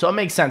sense too. So it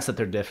makes sense that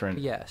they're different.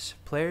 Yes,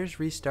 players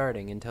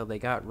restarting until they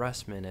got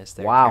Russman as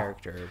their Wow.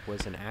 character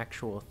was an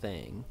actual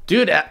thing.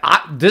 Dude,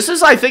 this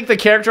is, I think, the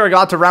character I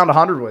got to round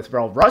 100 with,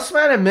 bro.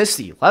 Rustman and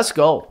Misty. Let's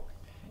go.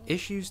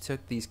 Issues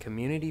took these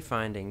community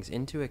findings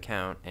into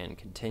account and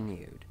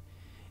continued.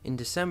 In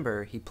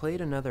December, he played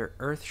another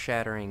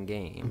earth-shattering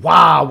game.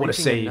 Wow, what a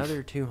reaching save.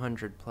 Another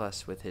 200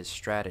 plus with his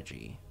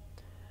strategy.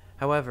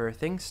 However,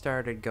 things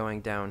started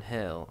going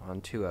downhill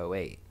on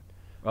 208.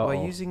 while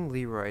Uh-oh. using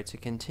Leroy to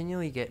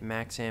continually get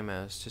max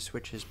ammos to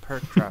switch his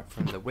perk drop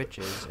from the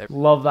witches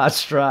Love that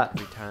strat.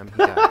 every time he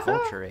got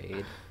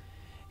Vulturade,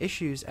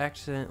 Issues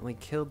accidentally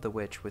killed the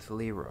witch with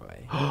Leroy.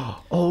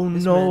 Oh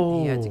This no.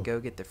 meant he had to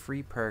go get the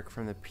free perk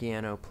from the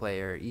piano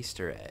player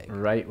Easter egg.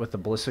 Right, with the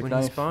ballistic When he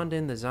knife. spawned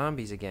in the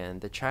zombies again,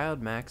 the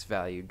child max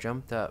value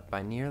jumped up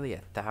by nearly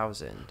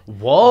 1,000.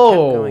 Whoa.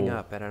 Kept going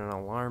up at an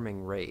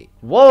alarming rate.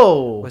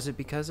 Whoa. Was it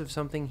because of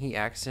something he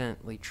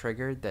accidentally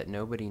triggered that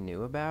nobody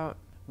knew about?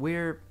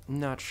 We're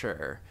not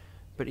sure.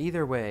 But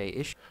either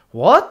way,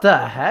 What the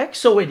heck?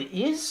 So it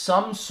is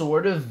some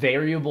sort of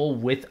variable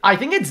with... I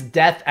think it's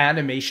death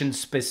animation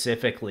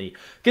specifically.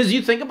 Because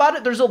you think about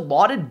it, there's a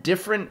lot of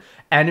different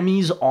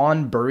enemies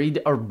on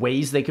Buried or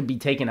ways they could be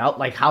taken out.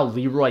 Like how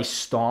Leroy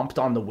stomped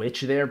on the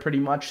witch there pretty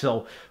much.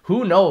 So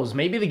who knows?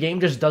 Maybe the game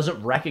just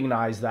doesn't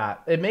recognize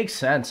that. It makes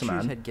sense, Issues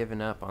man. had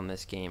given up on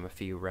this game a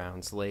few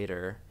rounds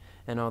later.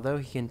 And although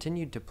he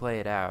continued to play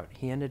it out,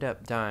 he ended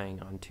up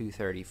dying on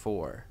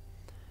 234.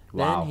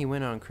 Wow. Then he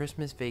went on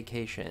Christmas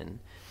vacation,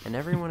 and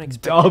everyone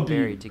expected W.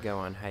 Buried to go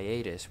on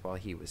hiatus while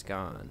he was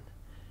gone.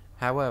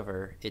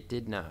 However, it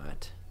did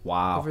not.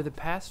 Wow. Over the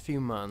past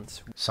few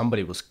months,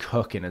 Somebody was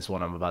cooking is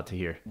what I'm about to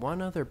hear.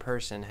 one other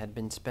person had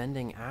been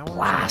spending hours and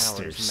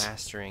Blasters. hours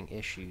mastering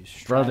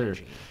Issues Brother.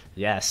 strategy. A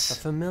Yes.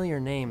 familiar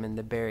name in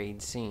the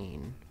Buried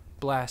scene,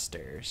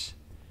 Blasters.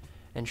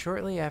 And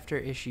shortly after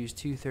Issues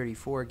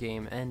 234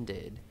 game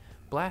ended,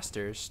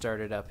 Blasters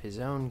started up his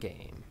own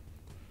game.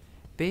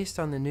 Based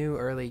on the new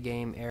early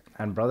game era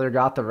And brother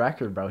got the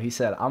record, bro. He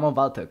said, I'm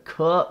about to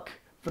cook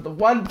for the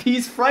One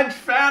Piece French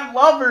fan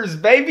lovers,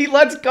 baby.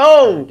 Let's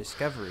go.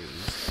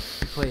 discoveries,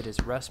 he played as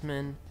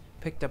Russman,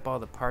 picked up all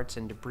the parts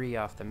and debris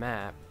off the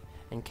map,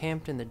 and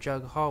camped in the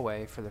Jug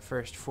hallway for the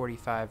first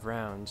 45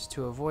 rounds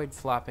to avoid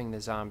flopping the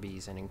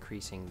zombies and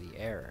increasing the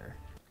error.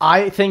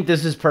 I think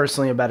this is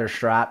personally a better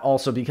strat,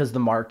 also because the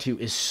Mark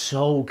II is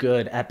so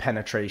good at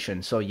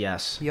penetration. So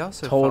yes, He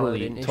also followed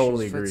totally, in Issues'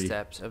 totally agree.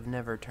 footsteps of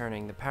never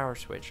turning the power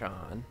switch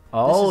on.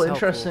 Oh, this is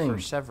interesting. helpful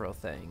for several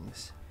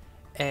things.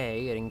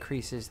 A, it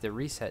increases the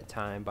reset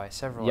time by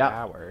several Yep.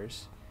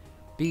 hours.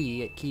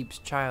 B, it keeps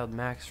Child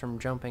Max from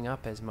jumping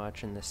up as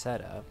much in the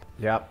setup.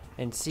 Yep.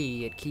 And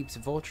C, it keeps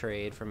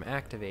Vulturade from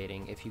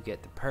activating if you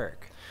get the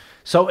perk.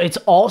 So it's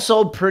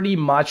also pretty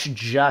much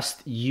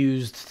just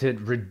used to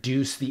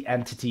reduce the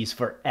entities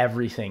for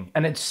everything.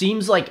 And it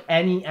seems like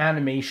any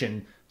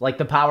animation, like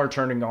the power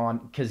turning on,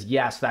 because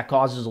yes, that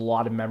causes a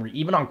lot of memory.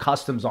 Even on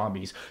custom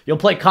zombies. You'll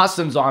play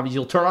custom zombies,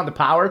 you'll turn on the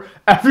power,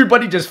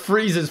 everybody just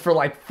freezes for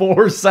like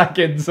 4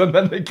 seconds and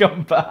then they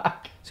come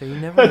back. So you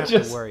never have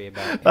Just- to worry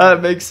about That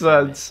anything makes from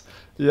it. sense.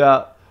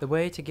 Yeah. The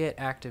way to get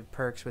active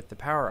perks with the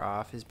power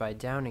off is by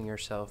downing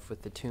yourself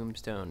with the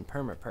Tombstone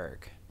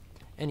perma-perk.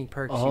 Any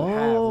perks you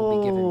have will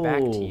be given back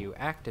to Oh. you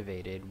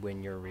activated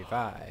when you're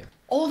revived.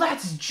 Oh,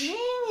 that's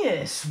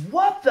genius.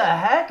 What the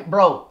heck?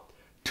 Bro,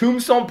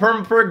 Tombstone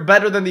perm perk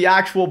better than the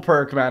actual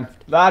perk, man.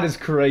 That is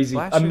crazy.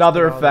 Blasters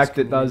Another put all this effect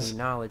it does. community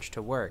knowledge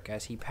to work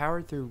as he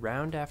powered through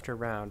round after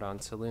round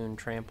on Saloon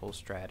Trample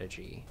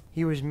strategy.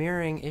 He was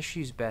mirroring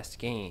Issue's best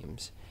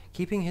games,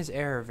 keeping his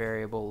error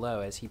variable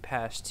low as he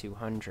passed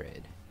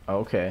 200. He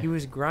Okay.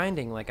 was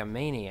grinding like a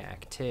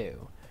maniac,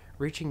 too,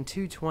 reaching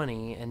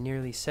 220 and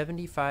nearly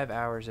 75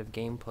 hours of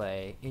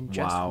gameplay in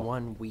just Wow.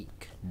 1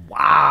 week.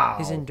 Wow.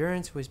 His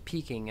endurance was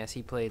peaking as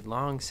he played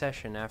long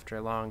session after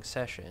long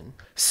session.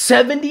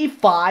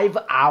 75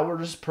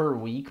 hours per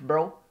week,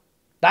 bro.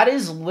 That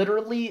is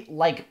literally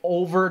like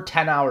over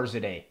 10 hours a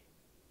day.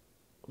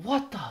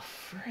 What the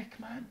frick,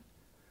 man?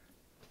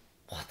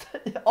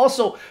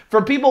 Also,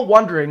 for people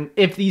wondering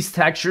if these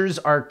textures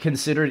are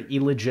considered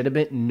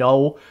illegitimate,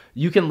 no.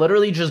 You can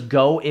literally just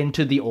go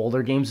into the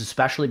older games,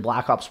 especially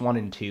Black Ops 1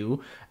 and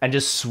 2, and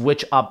just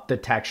switch up the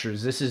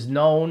textures. This is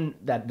known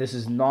that this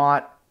is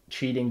not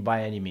cheating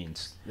by any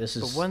means. This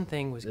is But one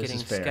thing was this getting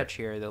is fair.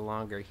 sketchier the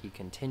longer he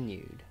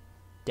continued.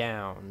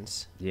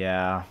 Downs.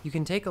 Yeah. You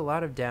can take a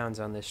lot of downs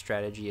on this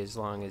strategy as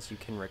long as you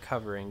can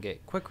recover and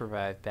get quick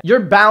revive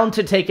You're bound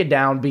to take it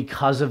down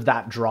because of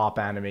that drop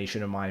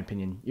animation, in my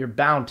opinion. You're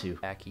bound to.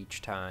 back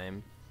each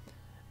time.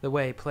 The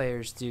way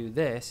players do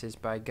this is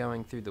by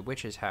going through the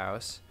witch's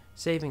house,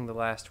 saving the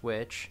last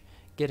witch,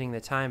 getting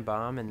the time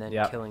bomb, and then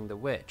Yep. killing the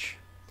witch.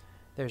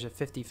 There's a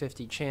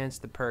 50-50 chance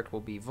the perk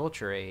will be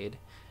Vulturade,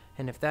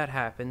 and if that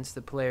happens,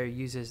 the player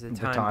uses the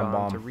time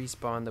bomb to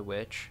respawn the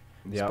witch,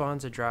 Yep.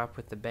 spawns a drop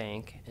with the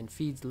bank, and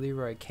feeds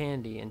Leroy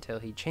candy until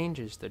he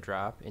changes the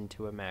drop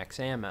into a max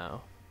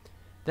ammo.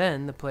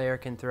 Then the player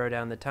can throw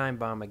down the time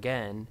bomb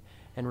again,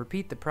 and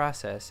repeat the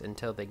process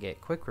until they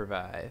get quick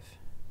revive.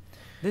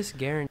 This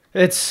guarantees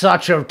It's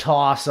such a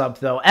toss-up,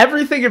 though.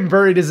 Everything in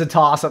Buried is a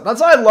toss-up.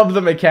 That's why I love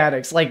the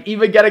mechanics. Like,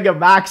 even getting a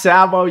max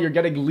ammo, you're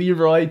getting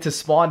Leroy to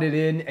spawn it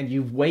in, and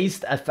you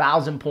waste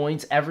 1,000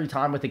 points every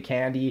time with the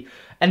candy.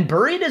 And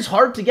Buried is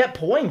hard to get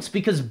points,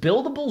 because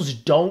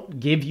buildables don't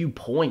give you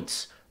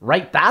points.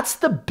 right? That's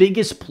the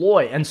biggest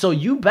ploy. And so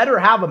you better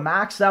have a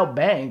maxed out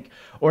bank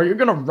or you're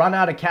going to run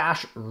out of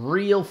cash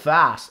real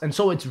fast. And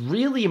so it's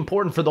really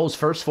important for those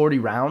first 40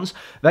 rounds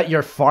that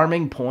you're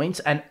farming points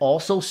and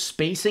also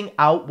spacing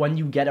out when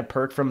you get a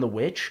perk from the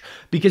witch,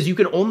 because you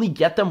can only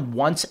get them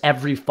once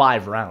every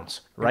 5 rounds,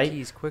 right?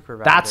 Guarantees quick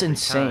revive That's every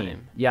insane.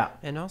 time. Yeah.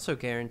 And also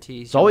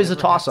guarantees It's always you'll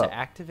a never have toss-up. to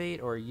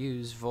activate or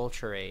use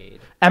Vulture Aid.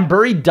 And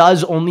Buried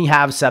does only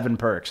have 7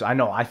 perks. I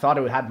know. I thought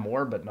it had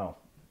more, but no,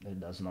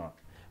 it does not.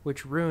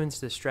 Which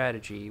ruins the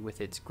strategy with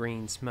its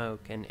green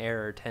smoke and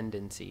error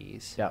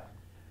tendencies. Yeah.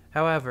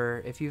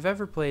 However, if you've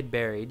ever played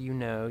Buried, you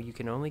know you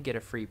can only get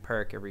a free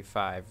perk every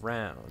 5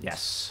 rounds.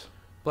 Yes.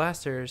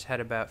 Blasters had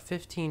about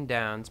 15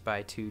 downs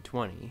by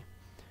 220,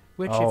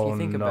 which if Oh, you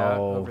think about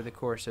no. over the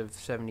course of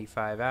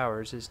 75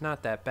 hours is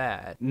not that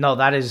bad. No,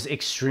 that is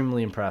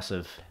extremely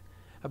impressive.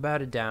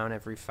 About a down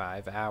every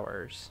 5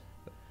 hours.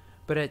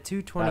 But at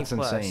 220 That's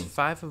plus, insane.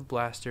 5 of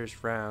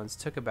Blaster's rounds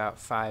took about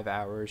 5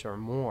 hours or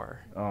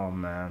more, Oh,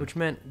 man. which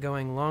meant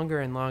going longer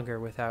and longer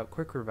without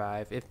quick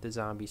revive if the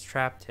zombies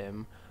trapped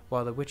him,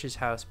 while the Witch's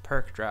House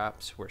perk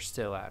drops were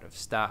still out of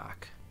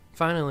stock.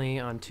 Finally,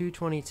 on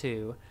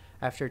 222,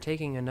 after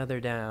taking another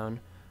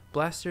down,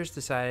 Blasters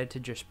decided to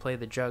just play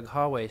the Jug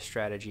Hallway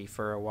strategy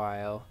for a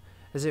while,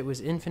 as it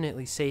was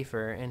infinitely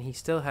safer and he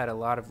still had a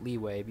lot of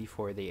leeway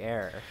before the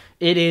error.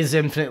 It is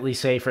infinitely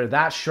safer.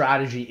 That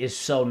strategy is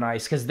so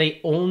nice because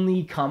they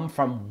only come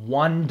from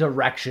one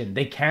direction.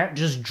 They can't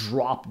just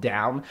drop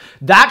down.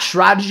 That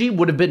strategy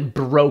would have been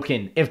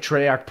broken if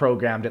Treyarch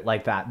programmed it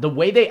like that. The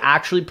way they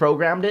actually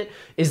programmed it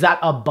is that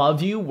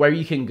above you, where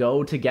you can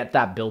go to get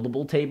that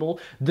buildable table,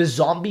 the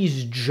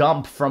zombies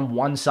jump from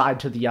one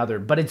side to the other,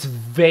 but it's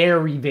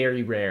very,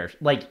 very rare.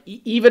 Like,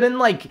 even in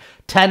like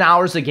 10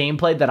 hours of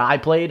gameplay that I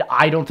played,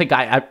 I don't think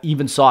I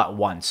even saw it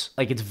once.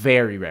 Like, it's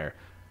very rare.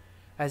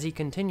 As he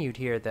continued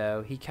here,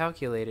 though, he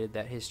calculated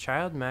that his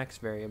child max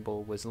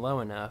variable was low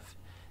enough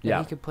that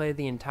he could play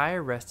the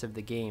entire rest of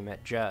the game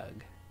at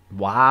Jug.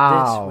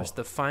 Wow. This was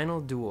the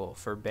final duel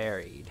for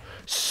Buried.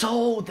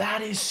 So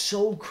that is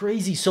so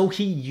crazy. So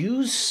he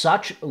used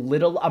such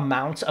little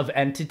amounts of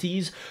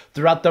entities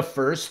throughout the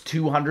first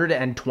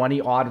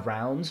 220 odd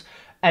rounds.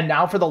 And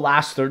now for the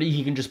last 30,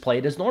 he can just play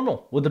it as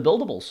normal with the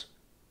buildables.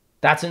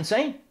 That's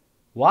insane.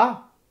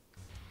 Wow.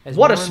 As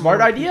What a more and smart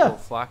more idea. people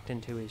flocked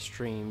into his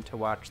stream to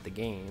watch the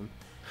game.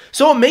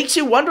 So it makes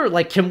you wonder,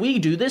 like, can we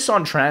do this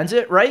on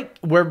Transit, right?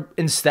 Where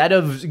instead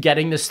of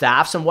getting the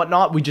staffs and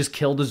whatnot, we just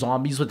kill the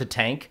zombies with the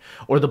tank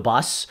or the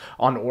bus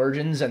on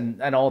Origins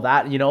and all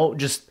that, you know?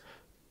 Just,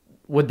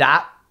 would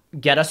that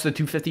get us to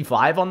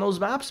 255 on those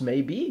maps?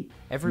 Maybe.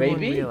 Everyone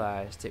Maybe.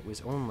 realized it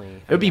was only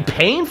It would be matter of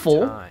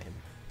painful. time.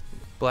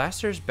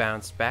 Blasters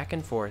bounced back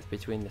and forth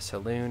between the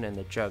saloon and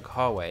the Jug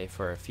Hallway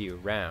for a few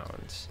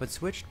rounds, but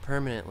switched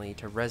permanently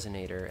to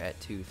Resonator at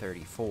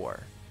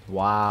 234.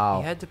 Wow.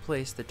 He had to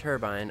place the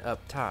turbine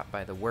up top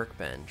by the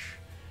workbench.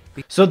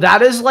 So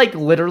that is like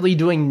literally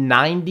doing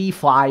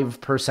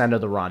 95%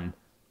 of the run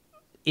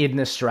in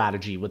this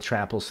strategy with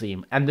Trample's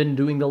theme, and then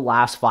doing the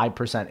last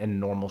 5% in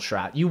normal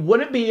strat. You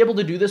wouldn't be able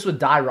to do this with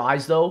Die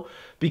Rise though,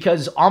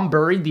 because on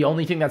Buried, the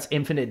only thing that's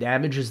infinite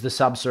damage is the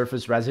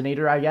subsurface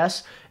resonator, I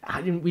guess.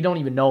 We don't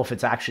even know if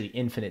it's actually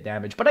infinite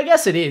damage, but I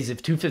guess it is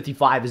if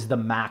 255 is the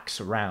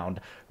max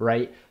round,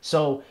 right?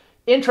 So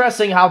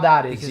interesting how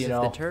that is, Because you if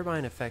know. the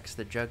turbine affects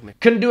the Jug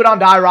Couldn't do it on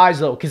Die Rise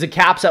though, because it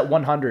caps at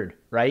 100,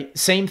 right?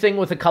 Same thing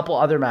with a couple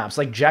other maps,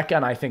 like Jet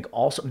Gun, I think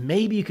also.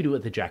 Maybe you could do it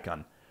with the Jet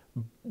Gun.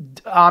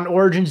 On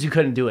Origins, you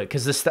couldn't do it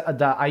because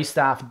the ice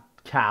staff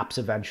caps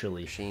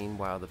eventually. machine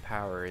while the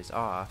power is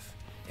off,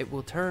 it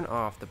will turn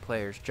off the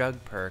player's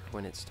Jug perk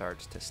when it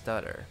starts to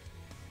stutter.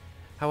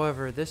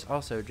 However, this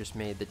also just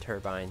made the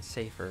turbine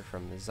safer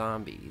from the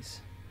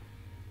zombies.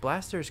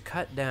 Blasters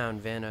cut down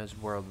Vano's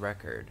world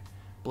record,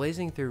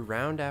 blazing through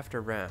round after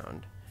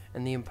round,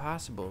 and the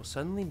impossible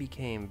suddenly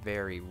became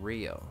very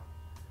real.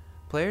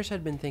 Players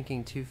had been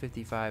thinking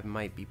 255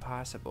 might be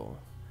possible,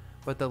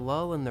 but the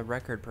lull in the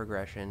record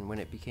progression when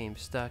it became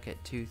stuck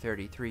at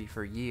 233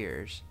 for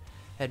years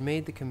had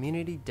made the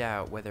community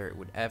doubt whether it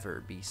would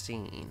ever be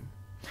seen.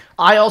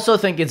 I also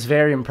think it's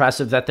very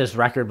impressive that this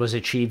record was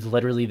achieved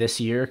literally this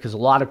year, because a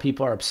lot of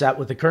people are upset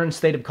with the current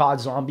state of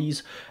COD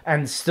Zombies,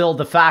 and still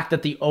the fact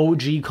that the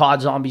OG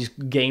COD Zombies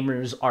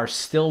gamers are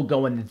still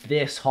going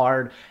this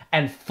hard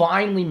and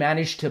finally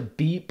managed to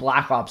beat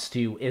Black Ops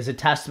 2 is a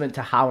testament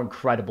to how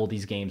incredible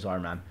these games are,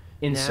 man.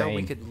 Insane. Now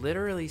we could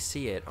literally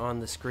see it on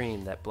the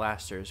screen that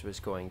Blasters was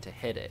going to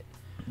hit it.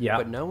 Yeah.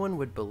 But no one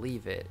would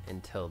believe it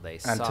until they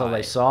saw it. Until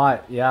they saw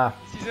it, yeah.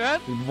 See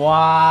that?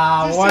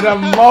 Wow, what a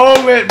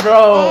moment, bro.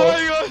 Oh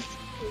my god!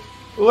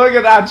 Look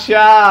at that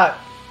chat.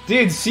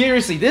 Dude,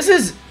 seriously, this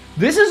is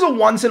a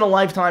once in a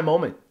lifetime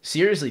moment.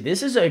 Seriously,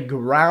 this is a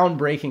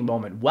groundbreaking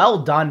moment. Well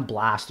done,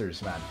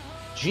 Blasters, man.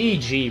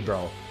 GG,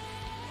 bro.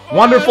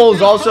 Wonderful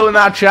is also in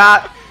that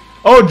chat.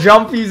 Oh,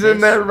 Jumpy's in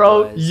there,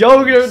 bro.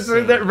 Yogurt's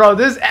in there, bro.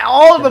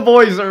 All of the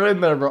boys are in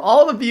there, bro.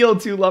 All the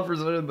BO2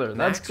 lovers are in there.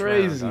 That's Max round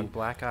crazy. on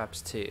Black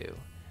Ops 2,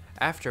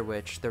 after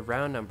which the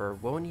round number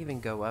won't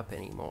even go up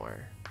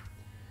anymore.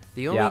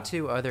 The only Yeah.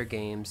 2 other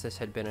games this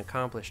had been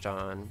accomplished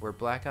on were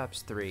Black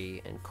Ops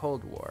 3 and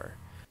Cold War.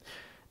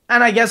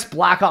 And I guess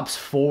Black Ops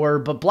 4,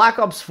 but Black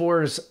Ops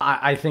 4's,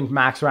 I think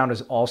max round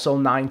is also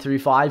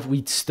 935.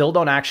 We still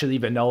don't actually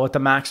even know what the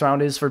max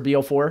round is for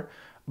BO4,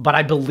 but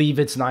I believe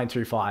it's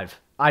 935.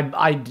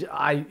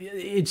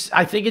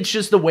 I think it's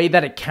just the way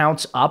that it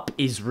counts up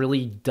is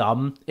really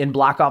dumb in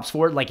Black Ops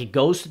 4. Like, it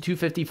goes to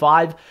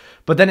 255,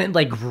 but then it,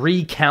 like,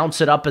 recounts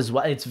it up as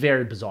well. It's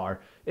very bizarre.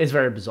 It's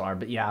very bizarre,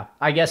 but yeah,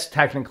 I guess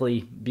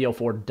technically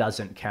BO4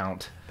 doesn't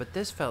count. But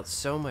this felt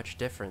so much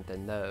different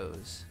than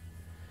those.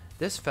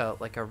 This felt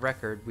like a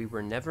record we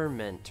were never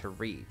meant to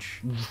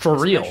reach. For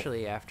real.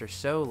 Especially after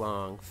so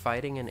long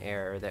fighting an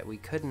error that we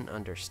couldn't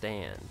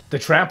understand. The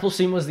trample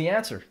scene was the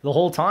answer the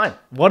whole time.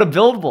 What a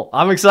buildable.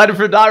 I'm excited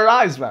for Die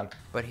Rise, man.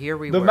 But here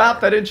we The were.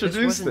 map that This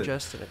introduced wasn't it.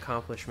 just an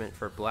accomplishment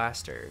for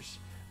Blasters,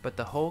 but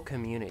the whole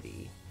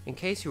community. In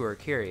case you were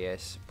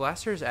curious,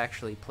 Blasters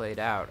actually played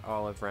out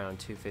all of round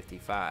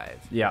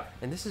 255. Yeah.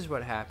 And this is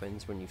what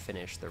happens when you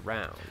finish the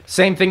round.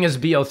 Same thing as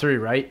BO3,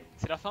 right?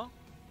 C'est la fin?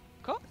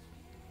 Quoi?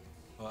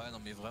 Ouais, non,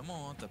 mais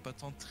vraiment, hein, t'as pas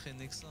tant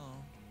traîné que ça.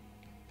 Hein.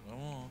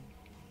 Vraiment. Hein.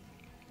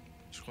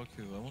 Je crois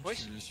que vraiment Oui.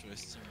 tu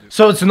surestimes de.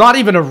 So it's not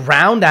even a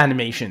round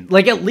animation.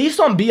 Like, at least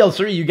on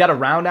BO3 you get a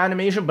round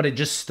animation, but it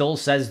just still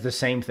says the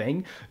same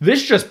thing.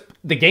 This just,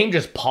 the game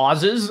just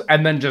pauses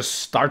and then just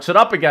starts it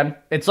up again.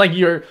 It's like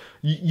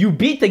you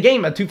beat the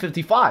game at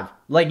 255.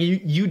 Like,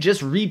 you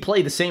just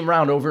replay the same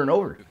round over and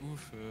over.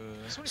 Ouf.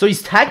 So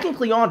he's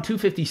technically on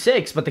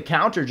 256, but the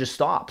counter just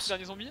stops.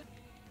 Dernier zombie?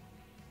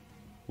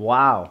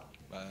 Wow.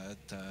 Bah,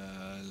 t'as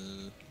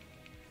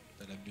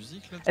la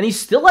musique là. And he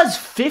still has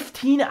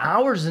 15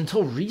 hours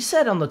until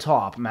reset on the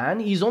top, man.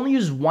 He's only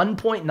used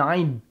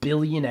 1.9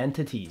 billion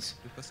entities.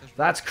 Le passage.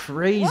 That's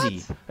crazy.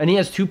 What? And he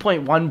has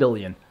 2.1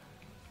 billion.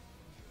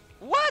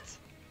 What?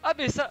 Ah,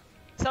 mais ça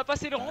a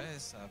passé le rond? Ouais,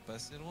 ça a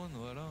passé le round,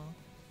 voilà.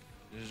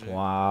 GG.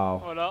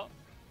 Wow. Voilà.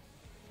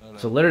 Voilà.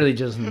 So literally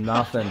just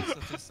nothing.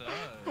 Ça fait ça.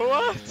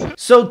 What?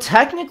 So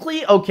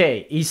technically,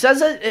 okay, he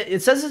says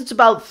it says it's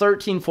about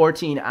 13,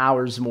 14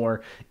 hours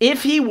more.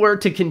 If he were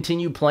to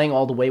continue playing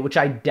all the way, which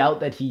I doubt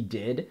that he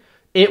did,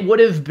 it would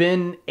have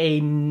been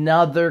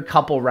another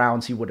couple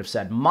rounds, he would have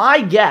said.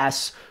 My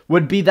guess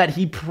would be that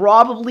he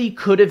probably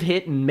could have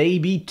hit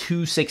maybe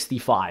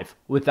 265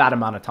 with that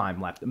amount of time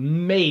left.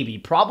 Maybe.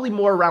 Probably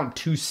more around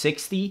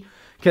 260.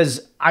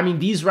 Because, I mean,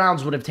 these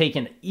rounds would have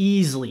taken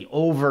easily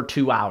over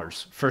 2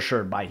 hours, for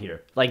sure, by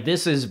here. Like,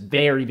 this is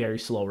very, very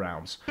slow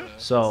rounds.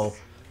 So,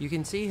 You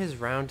can see his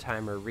round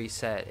timer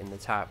reset in the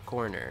top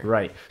corner.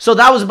 right. So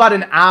that was about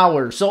an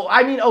hour. So,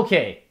 I mean,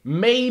 okay,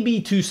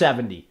 maybe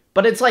 270.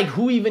 But it's like,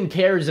 who even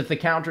cares if the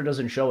counter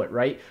doesn't show it,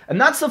 right?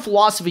 And that's the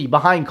philosophy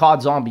behind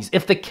COD Zombies.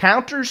 If the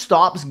counter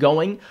stops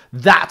going,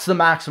 that's the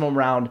maximum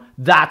round.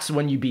 That's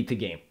when you beat the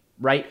game,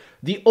 right?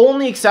 The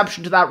only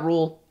exception to that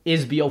rule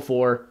is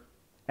BO4.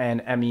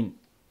 And, I mean,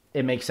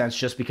 it makes sense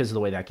just because of the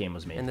way that game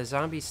was made. And the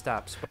zombie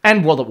stops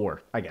And World at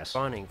War, I guess.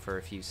 spawning for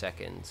a few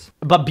seconds.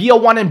 But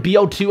BO1 and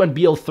BO2 and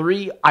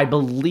BO3, I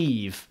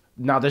believe...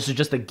 Now, this is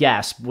just a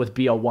guess with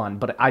BO1,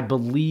 but I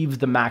believe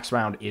the max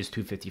round is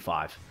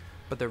 255.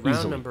 But the round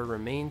Easily. number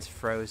remains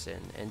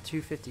frozen, and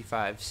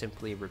 255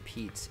 simply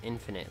repeats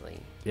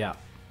infinitely. Yeah.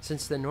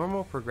 Since the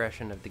normal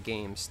progression of the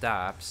game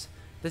stops,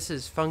 this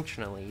is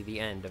functionally the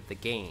end of the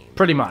game.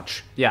 Pretty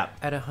much, yeah.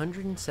 At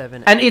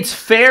 107 And it's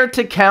fair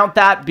to count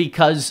that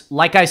because,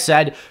 like I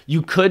said,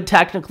 you could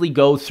technically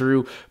go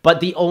through, but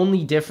the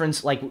only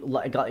difference, like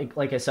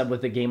I said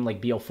with the game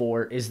like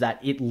BO4, is that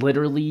it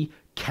literally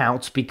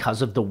counts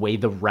because of the way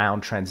the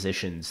round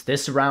transitions.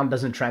 This round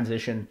doesn't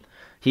transition.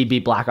 He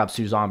beat Black Ops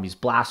 2 Zombies.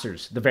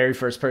 Blasters, the very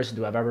first person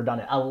to have ever done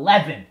it.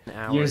 11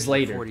 hours years and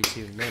later.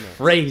 42 minutes.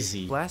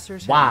 Crazy.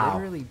 Blasters Wow. have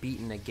literally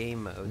beaten a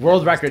game mode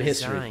World that was record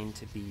history. designed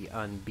to be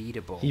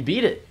unbeatable. He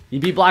beat it. He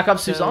beat Black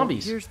Ops 2 So,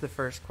 Zombies. Here's the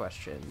first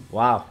question.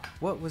 Wow.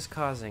 What was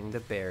causing the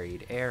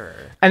buried error?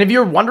 And if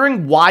you're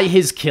wondering why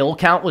his kill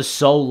count was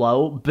so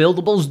low,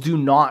 buildables do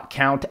not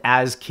count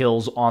as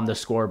kills on the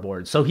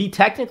scoreboard. So he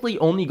technically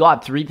only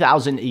got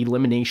 3,000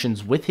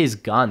 eliminations with his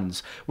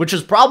guns, which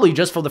is probably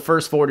just for the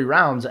first 40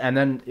 rounds, and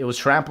then it was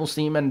Trample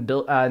Steam and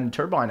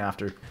Turbine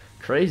after.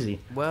 Crazy.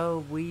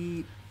 Well,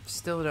 we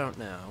still don't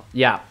know.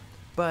 Yeah.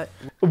 But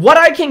What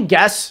I can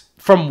guess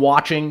from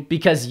watching,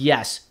 because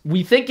yes,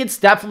 we think it's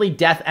definitely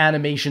death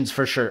animations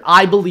for sure.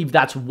 I believe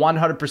that's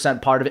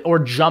 100% part of it, or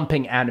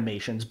jumping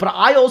animations. But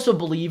I also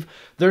believe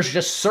there's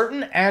just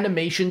certain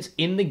animations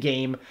in the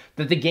game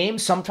that the game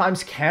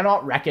sometimes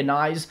cannot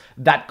recognize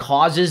that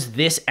causes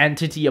this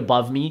entity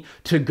above me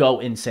to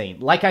go insane.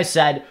 Like I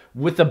said,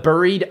 with the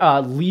buried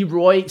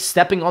Leroy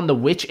stepping on the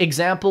witch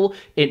example,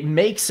 it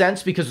makes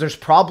sense because there's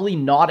probably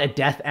not a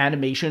death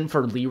animation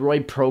for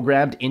Leroy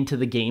programmed into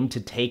the game to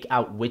take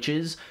out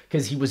witches,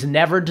 because he was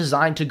never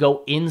designed to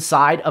go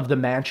inside of the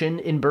mansion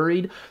in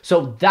Buried.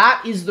 So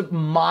that is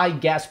my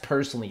guess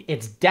personally.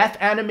 It's death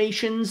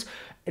animations,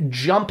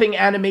 jumping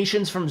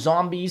animations from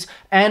zombies,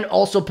 and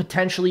also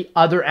potentially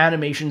other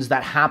animations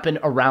that happen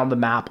around the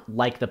map,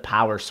 like the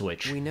power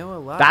switch. we know a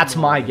lot That's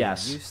more my than we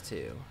guess. used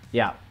to.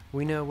 Yeah.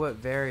 We know what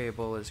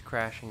variable is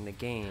crashing the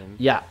game.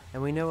 Yeah.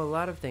 And we know a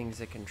lot of things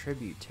that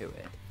contribute to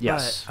it.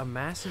 Yes. But a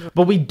massive...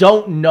 But we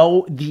don't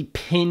know the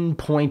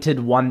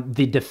pinpointed one,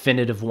 the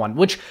definitive one,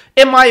 which,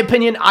 in my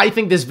opinion, I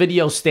think this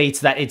video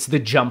states that it's the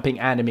jumping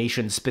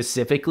animation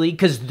specifically,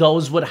 because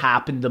those would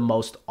happen the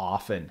most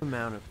often.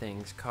 amount of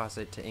things cause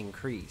it to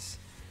increase.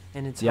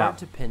 And it's Yeah. hard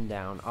to pin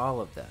down all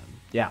of them.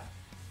 Yeah.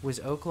 Was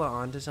Okla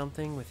onto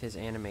something with his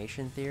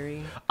animation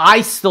theory?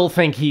 I still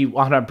think he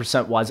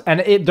 100% was.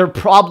 And there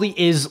probably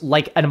is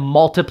like a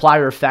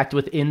multiplier effect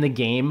within the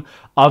game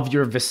of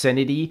your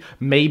vicinity.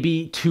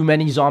 Maybe too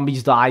many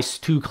zombies die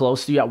too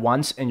close to you at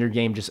once and your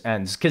game just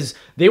ends. Because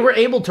they were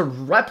able to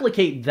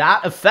replicate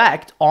that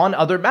effect on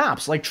other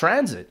maps like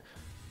Transit.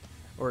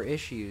 Or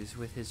issues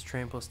with his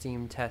trample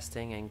steam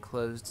testing and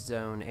closed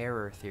zone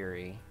error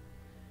theory?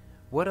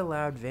 What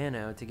allowed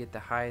Vano to get the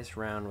highest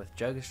round with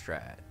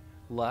Jugstrat?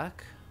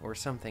 Luck or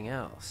something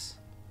else?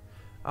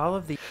 All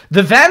of The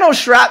Vano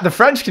Strat, the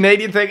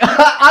French-Canadian thing,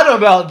 I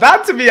don't know.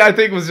 That to me, I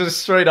think, was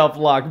just straight up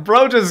luck.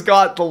 Bro just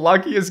got the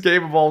luckiest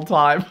game of all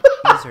time.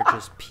 these are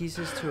just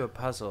pieces to a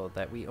puzzle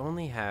that we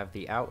only have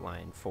the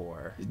outline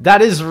for.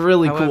 That is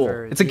really However,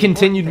 cool. It's a the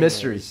continued important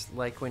thing mystery. is,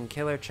 like when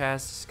Killer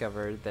Chaz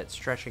discovered that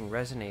stretching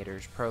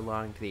resonators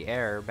prolonged the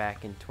error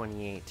back in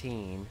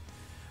 2018,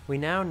 we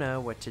now know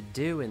what to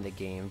do in the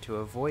game to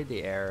avoid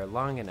the error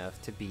long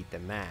enough to beat the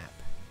map.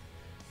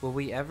 Will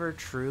we ever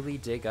truly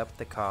dig up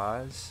the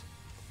cause?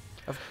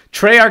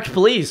 Treyarch,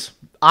 please.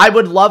 I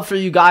would love for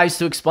you guys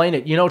to explain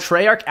it. You know,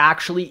 Treyarch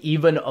actually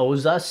even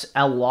owes us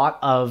a lot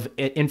of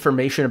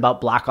information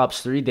about Black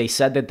Ops 3. They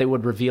said that they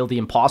would reveal the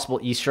impossible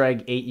Easter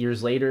egg 8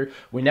 years later.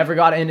 We never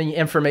got any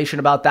information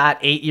about that.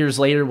 8 years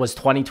later was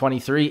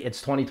 2023.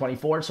 It's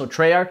 2024. So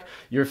Treyarch,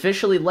 you're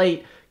officially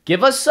late.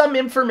 Give us some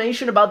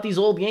information about these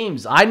old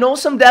games. I know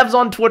some devs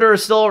on Twitter are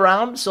still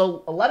around,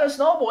 so let us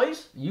know,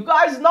 boys. You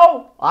guys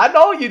know. I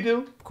know you do.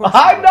 Of course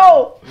I we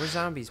know. will. We're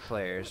zombies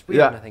players. We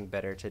Yeah. have nothing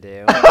better to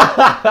do.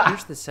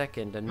 Here's the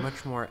second and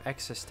much more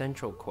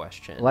existential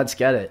question. Let's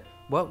get it.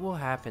 What will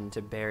happen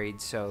to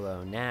Buried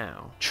Solo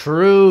now?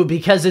 True,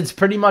 because it's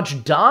pretty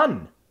much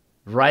done,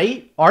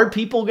 right? Are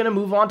people going to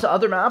move on to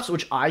other maps,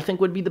 which I think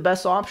would be the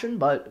best option,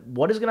 but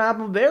what is going to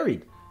happen with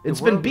Buried? It's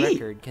The been world beat.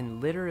 record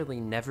can literally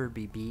never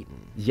be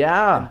beaten.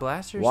 Yeah. And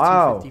Blaster's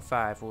Wow.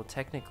 255 will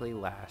technically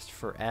last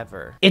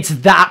forever. It's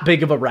that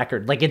big of a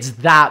record. Like, it's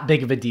that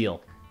big of a deal.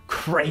 Which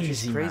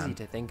Crazy, is crazy man.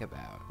 to think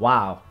about.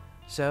 Wow.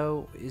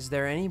 So, is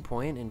there any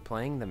point in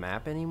playing the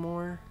map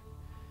anymore?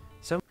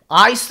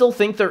 I still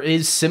think there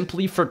is,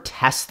 simply for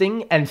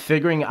testing and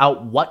figuring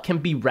out what can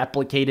be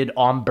replicated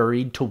on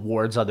Buried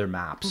towards other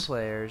maps.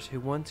 Players who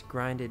once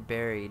grinded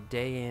Buried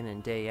day in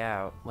and day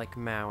out, like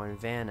Mao and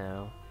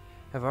Vano,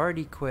 have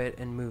already quit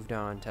and moved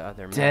on to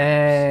other maps.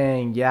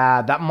 Dang,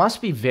 yeah, that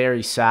must be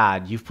very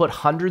sad. You've put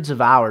hundreds of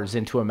hours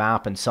into a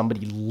map and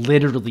somebody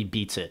literally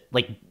beats it.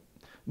 Like,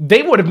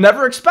 they would have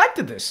never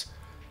expected this.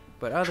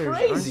 But others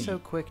aren't Crazy. so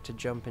quick to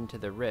jump into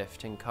the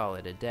rift and call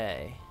it a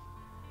day.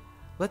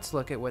 Let's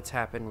look at what's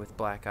happened with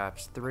Black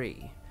Ops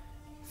 3.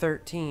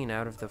 13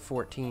 out of the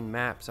 14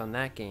 maps on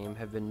that game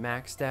have been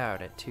maxed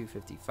out at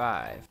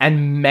 255.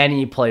 And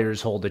many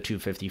players hold a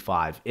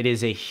 255. It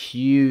is a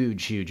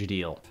huge, huge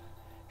deal.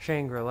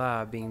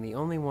 Shangri-La being the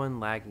only one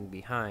lagging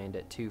behind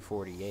at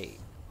 248.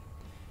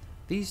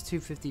 These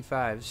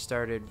 255s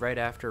started right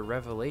after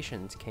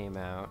Revelations came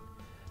out,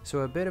 so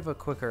a bit of a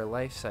quicker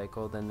life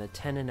cycle than the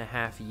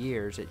 10.5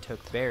 years it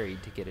took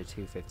Buried to get a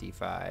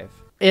 255.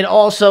 It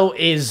also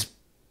is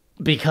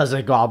because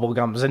of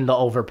Gobblegums and the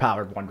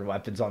overpowered wonder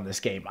weapons on this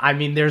game. I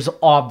mean, there's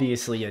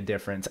obviously a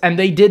difference. And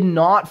they did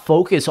not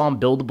focus on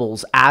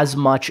buildables as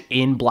much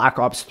in Black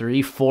Ops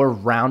 3 for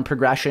round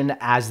progression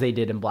as they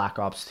did in Black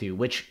Ops 2,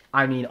 which,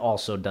 I mean,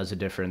 also does a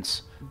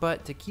difference.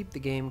 But to keep the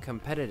game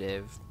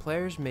competitive,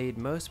 players made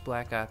most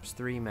Black Ops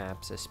 3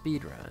 maps a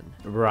speedrun.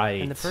 Right.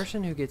 And the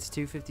person who gets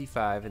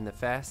 255 in the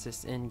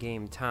fastest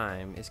in-game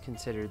time is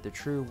considered the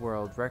true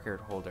world record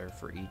holder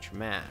for each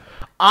map.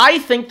 I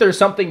think there's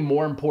something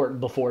more important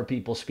before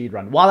people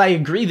speedrun. While I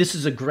agree this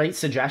is a great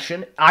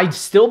suggestion, I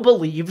still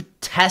believe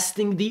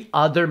testing the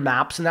other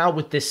maps now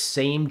with this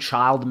same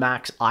child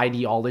max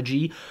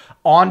ideology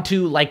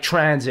onto like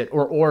Transit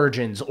or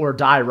Origins or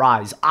Die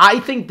Rise,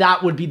 I think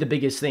that would be the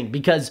biggest thing,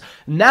 because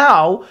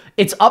now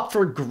it's up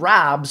for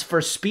grabs for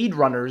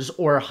speedrunners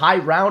or high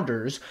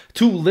rounders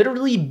to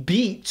literally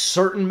beat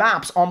certain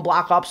maps on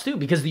Black Ops 2,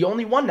 because the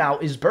only one now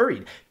is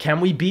Buried.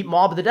 Can we beat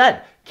Mob of the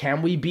Dead?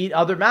 Can we beat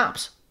other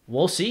maps?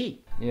 We'll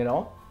see, you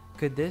know?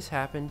 Could this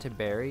happen to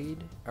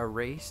Buried? A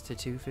race to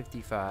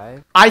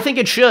 255? I think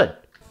it should.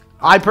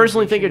 I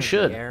personally think Optimization it of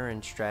should. the air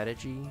and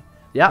strategy?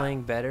 Yeah.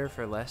 Playing better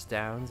for less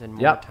downs and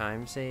more Yep.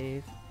 time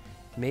save?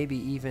 Maybe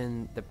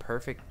even the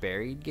perfect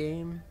Buried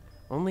game?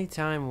 Only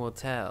time will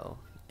tell.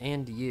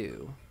 And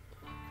you.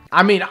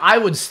 I mean, I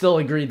would still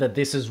agree that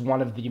this is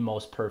one of the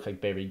most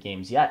perfect Buried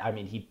games yet. I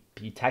mean, he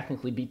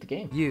technically beat the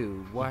game.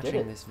 You watching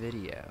it. this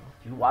video.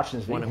 You watching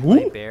this Want video? to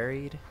play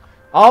Buried?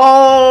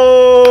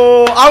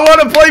 Oh, I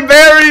want to play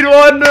Buried.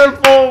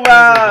 Wonderful,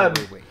 man.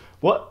 Wait.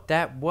 What?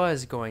 That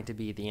was going to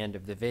be the end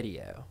of the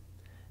video.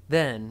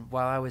 Then,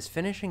 while I was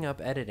finishing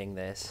up editing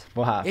this,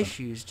 What happened?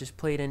 Issues just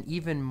played an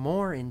even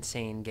more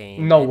insane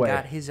game No and way.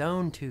 got his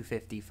own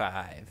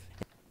 255.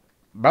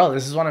 Bro,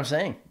 this is what I'm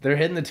saying. They're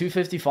hitting the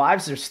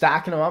 255s. They're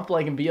stacking them up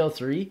like in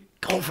BO3.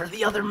 Go for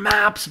the other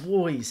maps,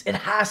 boys. It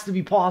has to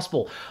be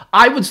possible.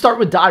 I would start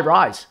with Die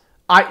Rise.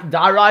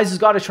 Die Rise has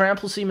got a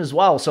trample seam as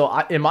well. So,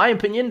 in my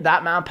opinion,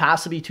 that map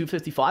has to be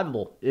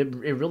 255able.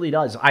 It really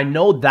does. I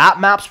know that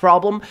map's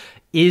problem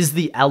is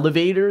the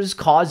elevators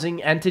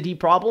causing entity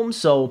problems.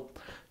 So,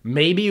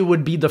 maybe it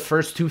would be the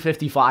first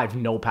 255,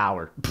 no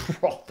power.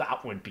 Bro,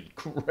 that would be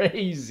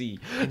crazy.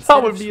 Instead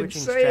That would of be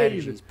switching insane.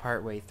 strategies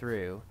partway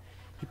through,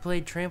 he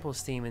played Trample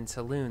Steam and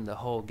Saloon the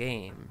whole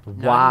game, not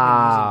even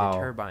Wow.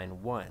 using the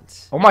turbine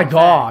once. Oh my In fact,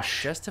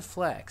 gosh. just to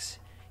flex,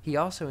 he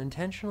also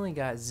intentionally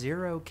got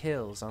 0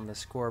 kills on the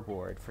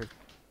scoreboard for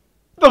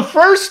The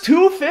first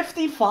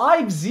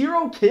 255,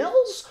 0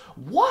 kills?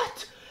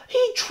 What?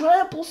 He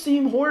trample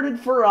steam hoarded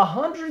for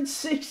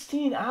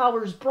 116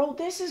 hours, bro.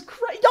 This is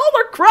crazy.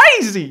 Y'all are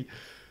crazy.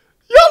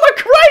 Y'all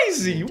are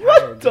crazy. entire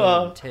What game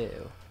the?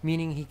 too,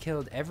 meaning he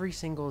killed every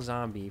single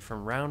zombie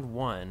from round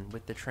 1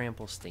 with the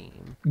Trample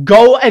Steam.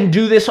 Go and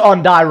do this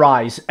on Die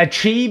Rise.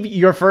 Achieve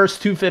your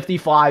first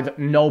 255,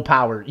 no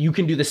power. You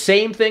can do the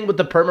same thing with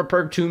the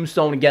Permaperk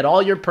Tombstone and get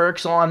all your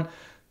perks on.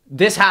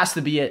 This has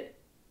to be it.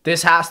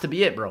 This has to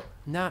be it, bro.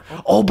 Not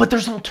Oh, but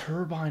there's no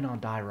turbine on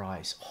Die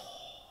Rise. Oh.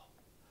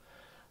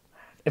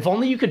 If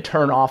only you could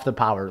turn off the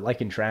power like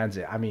in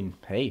Transit. I mean,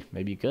 hey,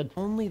 maybe you could.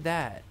 only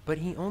that, but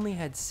he only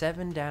had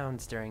 7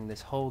 downs during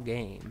this whole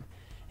game,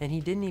 and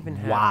he didn't even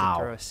have Wow.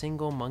 to throw a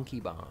single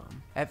monkey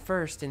bomb. At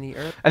first, in the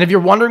early And if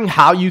you're wondering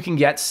how you can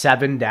get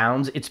 7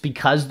 downs, it's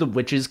because the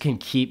witches can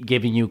keep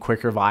giving you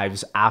quicker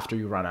vibes after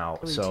you run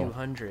out. So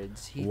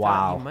 200s, he wow.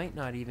 thought he might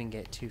not even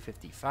get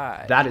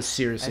 255. that is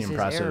seriously as his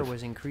error impressive.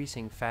 was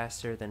increasing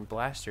faster than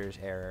Blaster's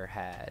error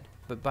had.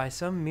 But by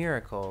some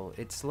miracle,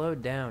 it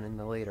slowed down in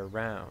the later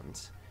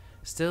rounds,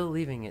 still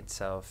leaving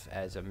itself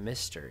as a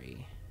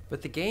mystery.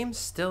 But the game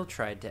still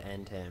tried to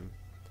end him.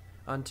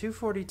 On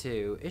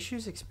 242,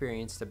 Issues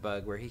experienced a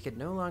bug where he could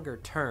no longer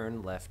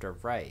turn left or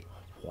right.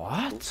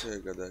 What?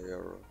 Chega da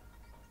error.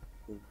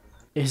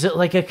 Is it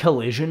like a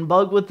collision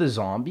bug with the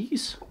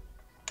zombies?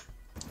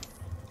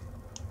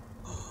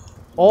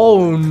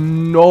 Oh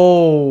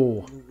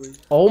no. No way.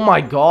 Oh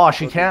my gosh,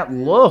 he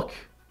can't look.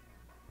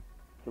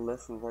 The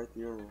left and right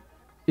arrow.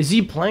 Is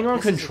he playing on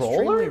This is extremely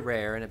controller?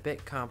 rare and a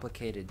bit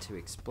complicated to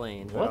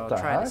explain, but What I'll the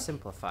try to heck?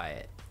 simplify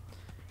it.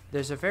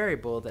 There's a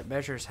variable that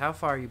measures how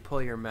far you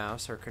pull your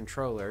mouse or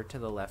controller to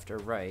the left or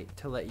right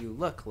to let you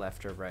look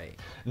left or right.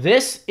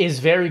 This is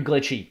very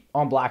glitchy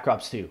on Black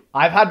Ops 2.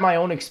 I've had my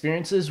own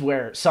experiences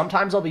where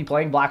sometimes I'll be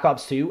playing Black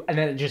Ops 2 and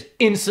then it just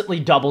instantly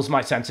doubles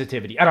my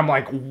sensitivity. And I'm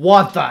like,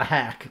 what the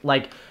heck?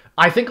 Like,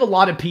 I think a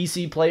lot of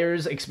PC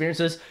players experience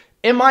this.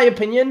 In my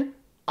opinion,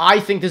 I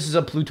think this is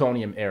a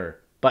plutonium error.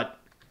 But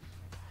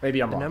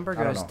maybe I'm The wrong. number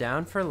I don't goes know.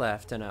 down for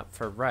left and up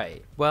for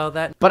right. Well,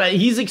 that But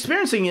he's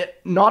experiencing it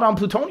not on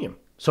plutonium.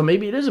 So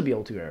maybe it is a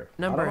BL2 error.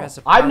 I number don't know. has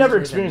a I've never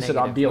positive and experienced it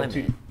on negative BL2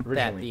 limit, that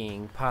originally.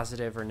 being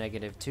positive or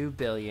negative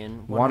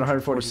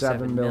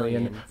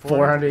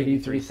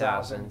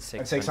 2,147,483,647.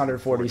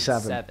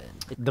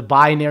 147,483,647. The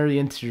binary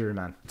integer,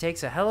 man. It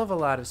takes a hell of a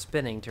lot of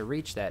spinning to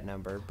reach that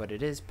number, but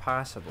it is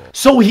possible.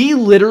 So he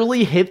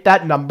literally hit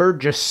that number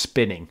just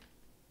spinning.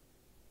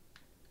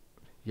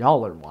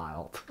 Y'all are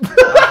wild.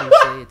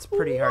 Obviously, it's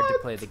pretty hard to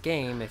play the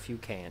game if you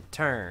can't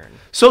turn.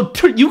 So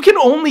you can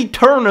only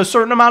turn a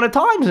certain amount of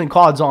times in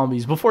COD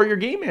Zombies before your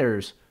game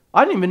errors.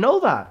 I didn't even know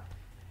that.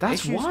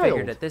 That's Issues wild.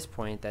 figured at this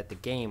point that the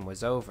game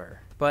was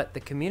over, but the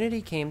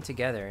community came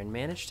together and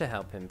managed to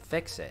help him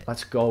fix it.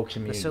 Let's go, The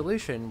community.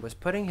 solution was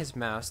putting his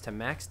mouse to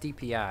max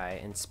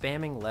DPI and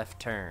spamming left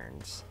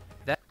turns.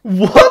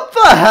 What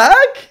the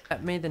heck?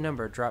 That made the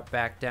number drop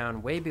back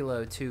down way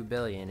below 2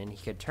 billion and he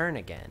could turn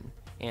again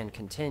and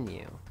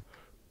continue.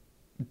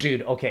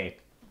 Dude, okay.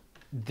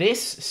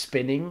 This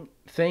spinning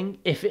thing,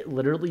 if it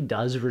literally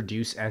does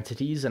reduce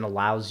entities and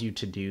allows you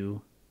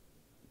to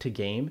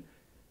game,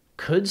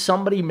 could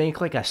somebody make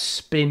like a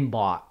spin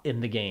bot in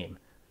the game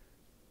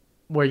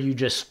where you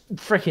just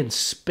freaking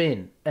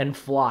spin and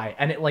fly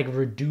and it like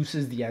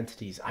reduces the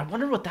entities? I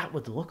wonder what that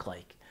would look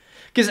like.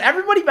 Because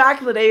everybody back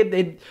in the day,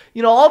 they,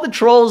 all the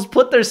trolls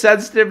put their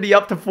sensitivity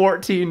up to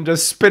 14,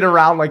 just spin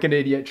around like an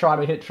idiot trying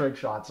to hit trick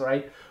shots,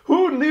 right?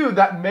 Who knew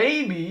that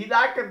maybe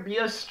that could be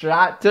a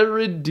strat to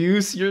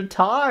reduce your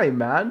time,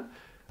 man?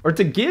 Or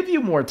to give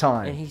you more And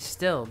time. he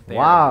still barely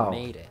Wow.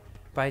 made it.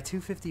 By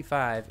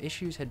 255,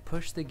 Issues had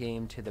pushed the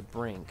game to the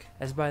brink,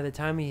 as by the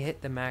time he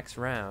hit the max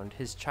round,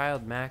 his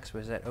child max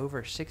was at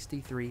over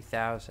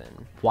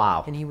 63,000.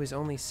 Wow. And he was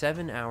only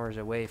 7 hours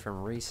away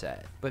from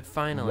reset. But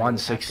finally,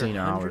 116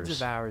 after hundreds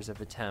hours. of hours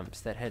of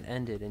attempts that had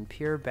ended in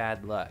pure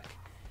bad luck,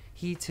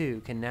 He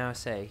too can now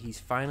say he's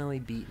finally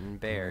beaten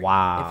Buried.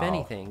 Wow. If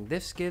anything,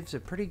 this gives a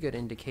pretty good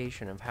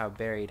indication of how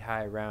Buried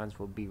High rounds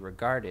will be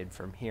regarded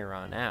from here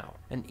on out.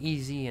 An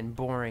easy and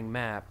boring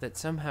map that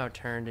somehow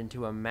turned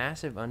into a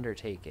massive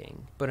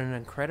undertaking, but an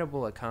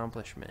incredible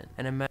accomplishment,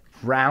 and a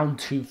Round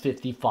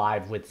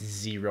 255 with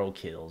 0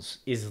 kills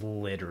is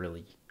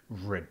literally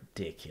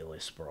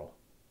ridiculous, bro.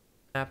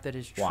 map that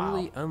is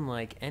truly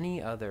unlike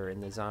any other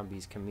in the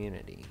Zombies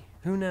community.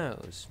 Who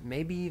knows,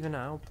 maybe even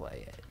I'll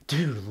play it.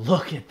 Dude,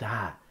 look at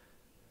that.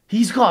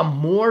 He's got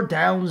more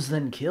downs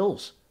than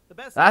kills.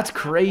 That's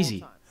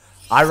crazy.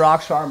 I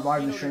Rockstar, I'm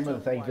live in the streamer.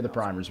 Thank you for the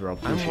primers, bro. I'm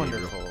Appreciate you.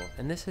 wonderful,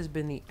 and this has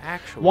been the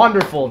actual...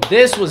 Wonderful.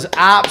 This was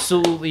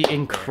absolutely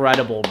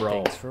incredible,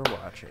 bro. Thanks for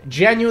watching.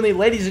 Genuinely,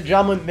 ladies and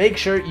gentlemen, make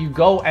sure you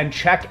go and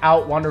check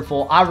out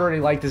Wonderful. I really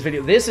like this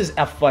video. This is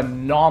a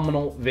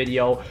phenomenal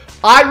video.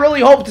 I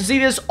really hope to see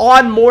this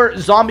on more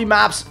zombie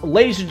maps.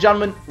 Ladies and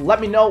gentlemen,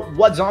 let me know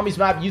what zombies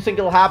map you think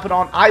it'll happen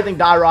on. I think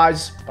Die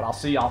Rise, but I'll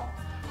see y'all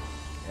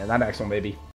in that next one, baby.